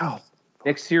here. How?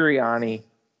 Nick Sirianni,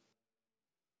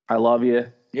 I love you.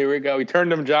 Here we go. We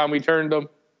turned him, John. We turned him.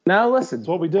 Now listen. That's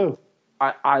what we do.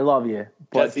 I love you,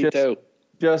 but just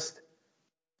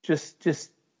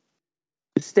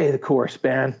stay the course,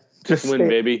 man. Just win,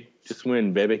 baby. Just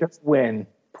win, baby. Just win,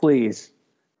 please.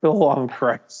 For the love of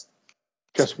Christ,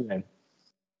 just win.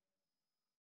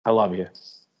 I love you.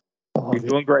 You're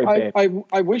doing great, babe.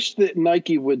 I wish that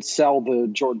Nike would sell the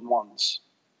Jordan 1s.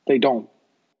 They don't.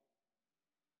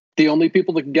 The only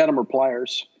people that can get them are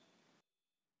players.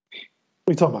 Are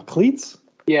you talking about cleats?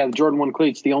 Yeah, the Jordan 1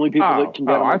 cleats. The only people that can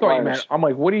get them are I thought players. you meant. I'm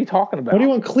like, what are you talking about? What do you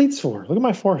want cleats for? Look at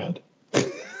my forehead.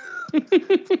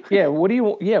 Yeah, what do you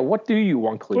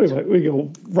want cleats? Wait, we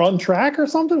go run track or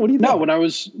something? What do you No,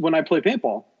 doing? when I play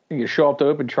paintball. You show up to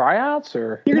open tryouts,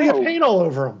 or You're gonna get paint all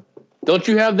over them. Don't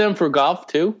you have them for golf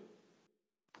too?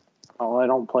 Oh, I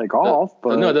don't play golf,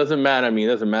 but no, it doesn't matter. I mean,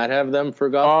 doesn't Matt have them for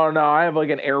golf? Oh no, I have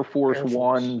like an Air Force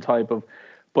One type of.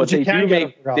 But they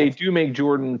do make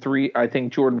Jordan 3. I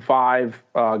think Jordan 5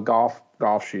 golf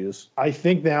shoes. I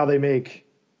think now they make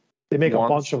a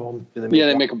bunch of them. They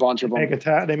make a bunch of them.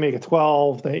 They make a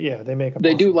 12. They make a.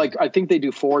 They do I think they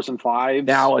do 4s and 5s.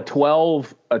 Now a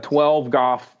 12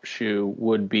 golf shoe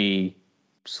would be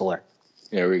slick.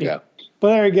 There we go.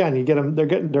 But there again, you get them. They're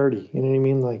getting dirty. You know what I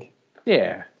mean? Like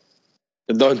yeah.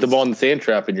 The ball in the sand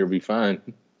trap and you'll be fine.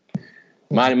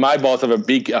 My balls have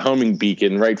a homing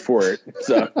beacon right for it,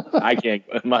 so I can't.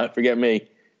 Forget me.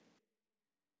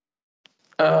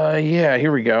 Yeah,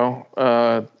 here we go.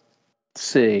 Let's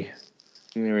see.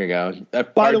 There we go.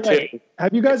 By the way,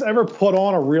 have you guys ever put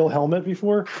on a real helmet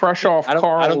before? Fresh off I don't think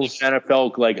Carl's.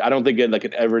 I don't think it like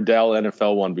an Everdell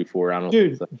NFL one before. I don't.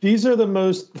 Dude, think so. these are the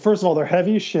most. First of all, they're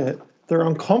heavy as shit. They're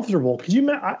uncomfortable. Could you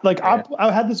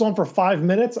I had this on for 5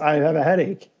 minutes. I have a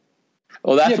headache.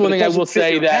 Well, that's one thing I will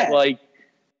say that head. like,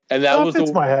 and that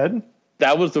was my head.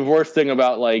 That was the worst thing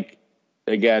about like,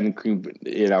 again,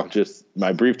 just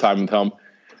my brief time with him.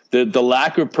 The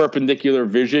lack of perpendicular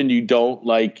vision, you don't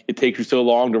like. It takes you so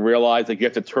long to realize like you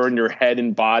have to turn your head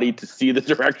and body to see the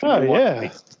direction. Oh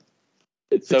yeah,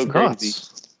 it's so crazy.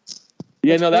 Nuts.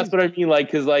 Yeah, no, that's what I mean. Like,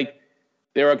 because like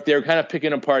they were kind of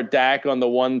picking apart Dak on the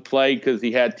one play because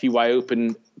he had T.Y.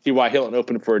 Hilton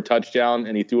open for a touchdown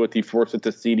and he threw it. He forced it to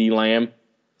CeeDee Lamb.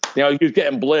 He was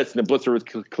getting blitzed and the blitzer was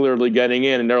clearly getting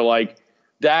in, and they're like,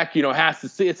 Dak, has to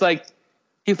see. It's like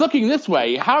he's looking this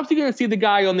way. How is he going to see the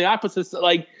guy on the opposite?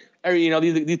 Like.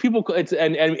 These people. It's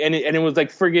and it was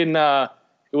like friggin'.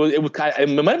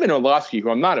 It might have been Orlovsky,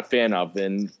 who I'm not a fan of,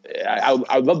 and I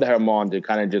would love to have him on to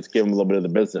kind of just give him a little bit of the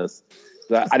business.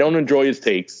 I don't enjoy his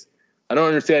takes. I don't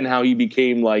understand how he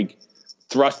became like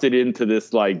thrusted into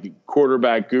this like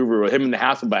quarterback guru. Him and the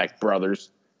Hasselbeck brothers.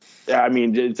 I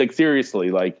mean, it's like seriously,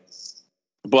 like.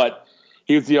 But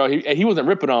he was, he wasn't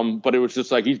ripping them, but it was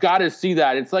just like he's got to see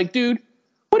that. It's like, dude.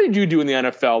 What did you do in the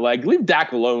NFL? Like, leave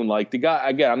Dak alone. Like, the guy,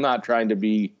 again, I'm not trying to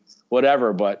be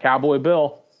whatever, but. Cowboy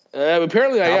Bill.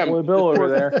 Apparently I am. Cowboy Bill over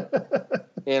there.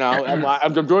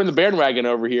 I'm joining the bandwagon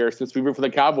over here since we root for the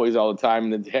Cowboys all the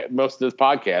time and most of this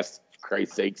podcast. For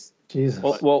Christ's sakes. Jesus.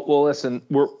 Well, listen,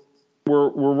 we're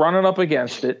running up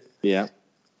against it. Yeah.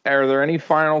 Are there any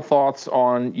final thoughts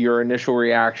on your initial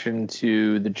reaction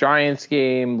to the Giants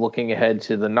game, looking ahead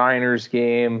to the Niners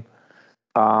game?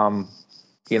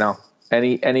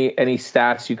 Any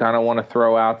stats you kind of want to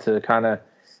throw out to kind of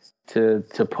to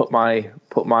put my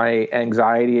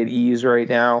anxiety at ease right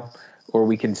now, or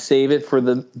we can save it for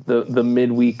the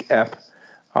midweek ep.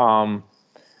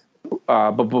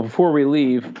 But before we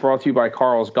leave, brought to you by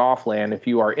Carl's Golfland. If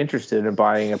you are interested in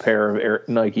buying a pair of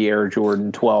Nike Air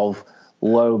Jordan 12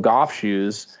 low golf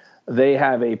shoes, they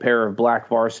have a pair of black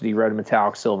varsity red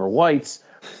metallic silver whites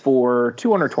for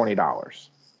 $220.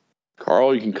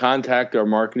 Carl, you can contact our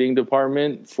marketing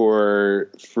department for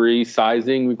free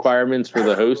sizing requirements for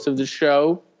the host of the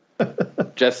show.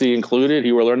 Jesse included.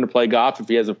 He will learn to play golf if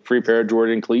he has a free pair of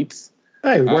Jordan cleats.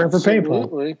 Hey, we're for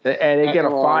paintball. And they get a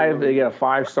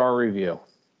 5-star review.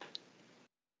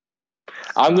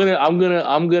 I'm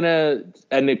gonna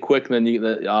end it quick, and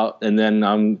then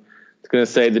I'm gonna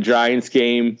say the Giants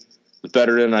game was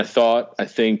better than I thought. I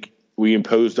think we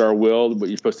imposed our will, what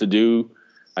you're supposed to do.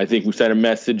 I think we sent a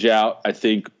message out. I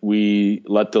think we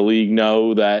let the league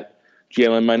know that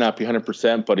Jalen might not be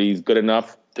 100%, but he's good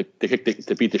enough to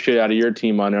beat the shit out of your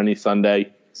team on any Sunday.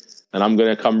 And I'm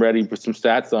going to come ready with some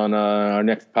stats on our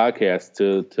next podcast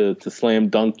to slam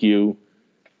dunk you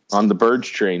on the Birds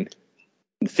train,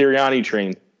 the Sirianni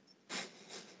train.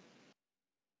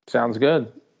 Sounds good.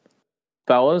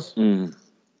 Fellas? I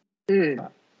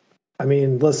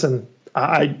mean, listen,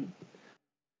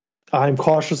 I'm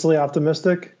cautiously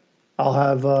optimistic. I'll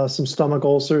have some stomach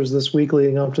ulcers this week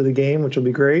leading up to the game, which will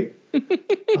be great.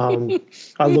 I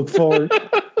look forward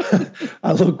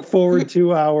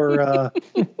to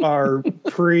our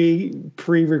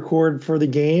pre-record for the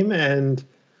game. And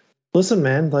listen,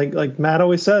 man, like Matt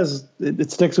always says,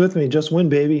 it sticks with me. Just win,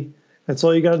 baby. That's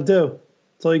all you got to do.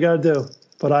 That's all you got to do.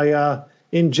 But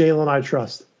in Jalen, I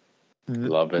trust.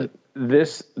 Love it.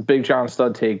 This Big John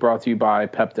Stud take brought to you by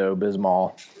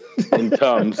Pepto-Bismol. And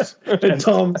Tums.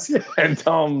 And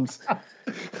Tums.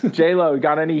 J-Lo,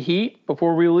 got any heat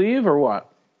before we leave or what?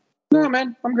 No,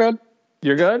 man, I'm good.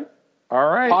 You're good? All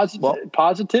right.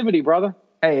 Positivity, brother.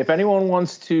 Hey, if anyone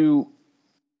wants to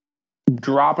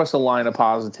drop us a line of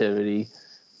positivity,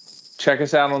 check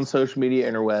us out on social media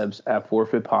interwebs at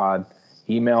ForfeitPod.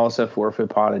 Email us at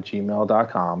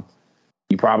forfeitpod@gmail.com.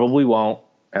 You probably won't,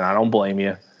 and I don't blame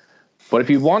you. But if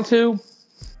you want to,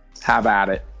 have at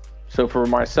it. So for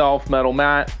myself, Metal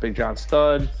Matt, Big John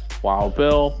Stud, Wild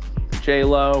Bill,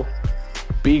 J-Lo,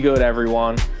 be good,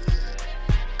 everyone.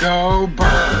 Go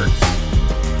Birds!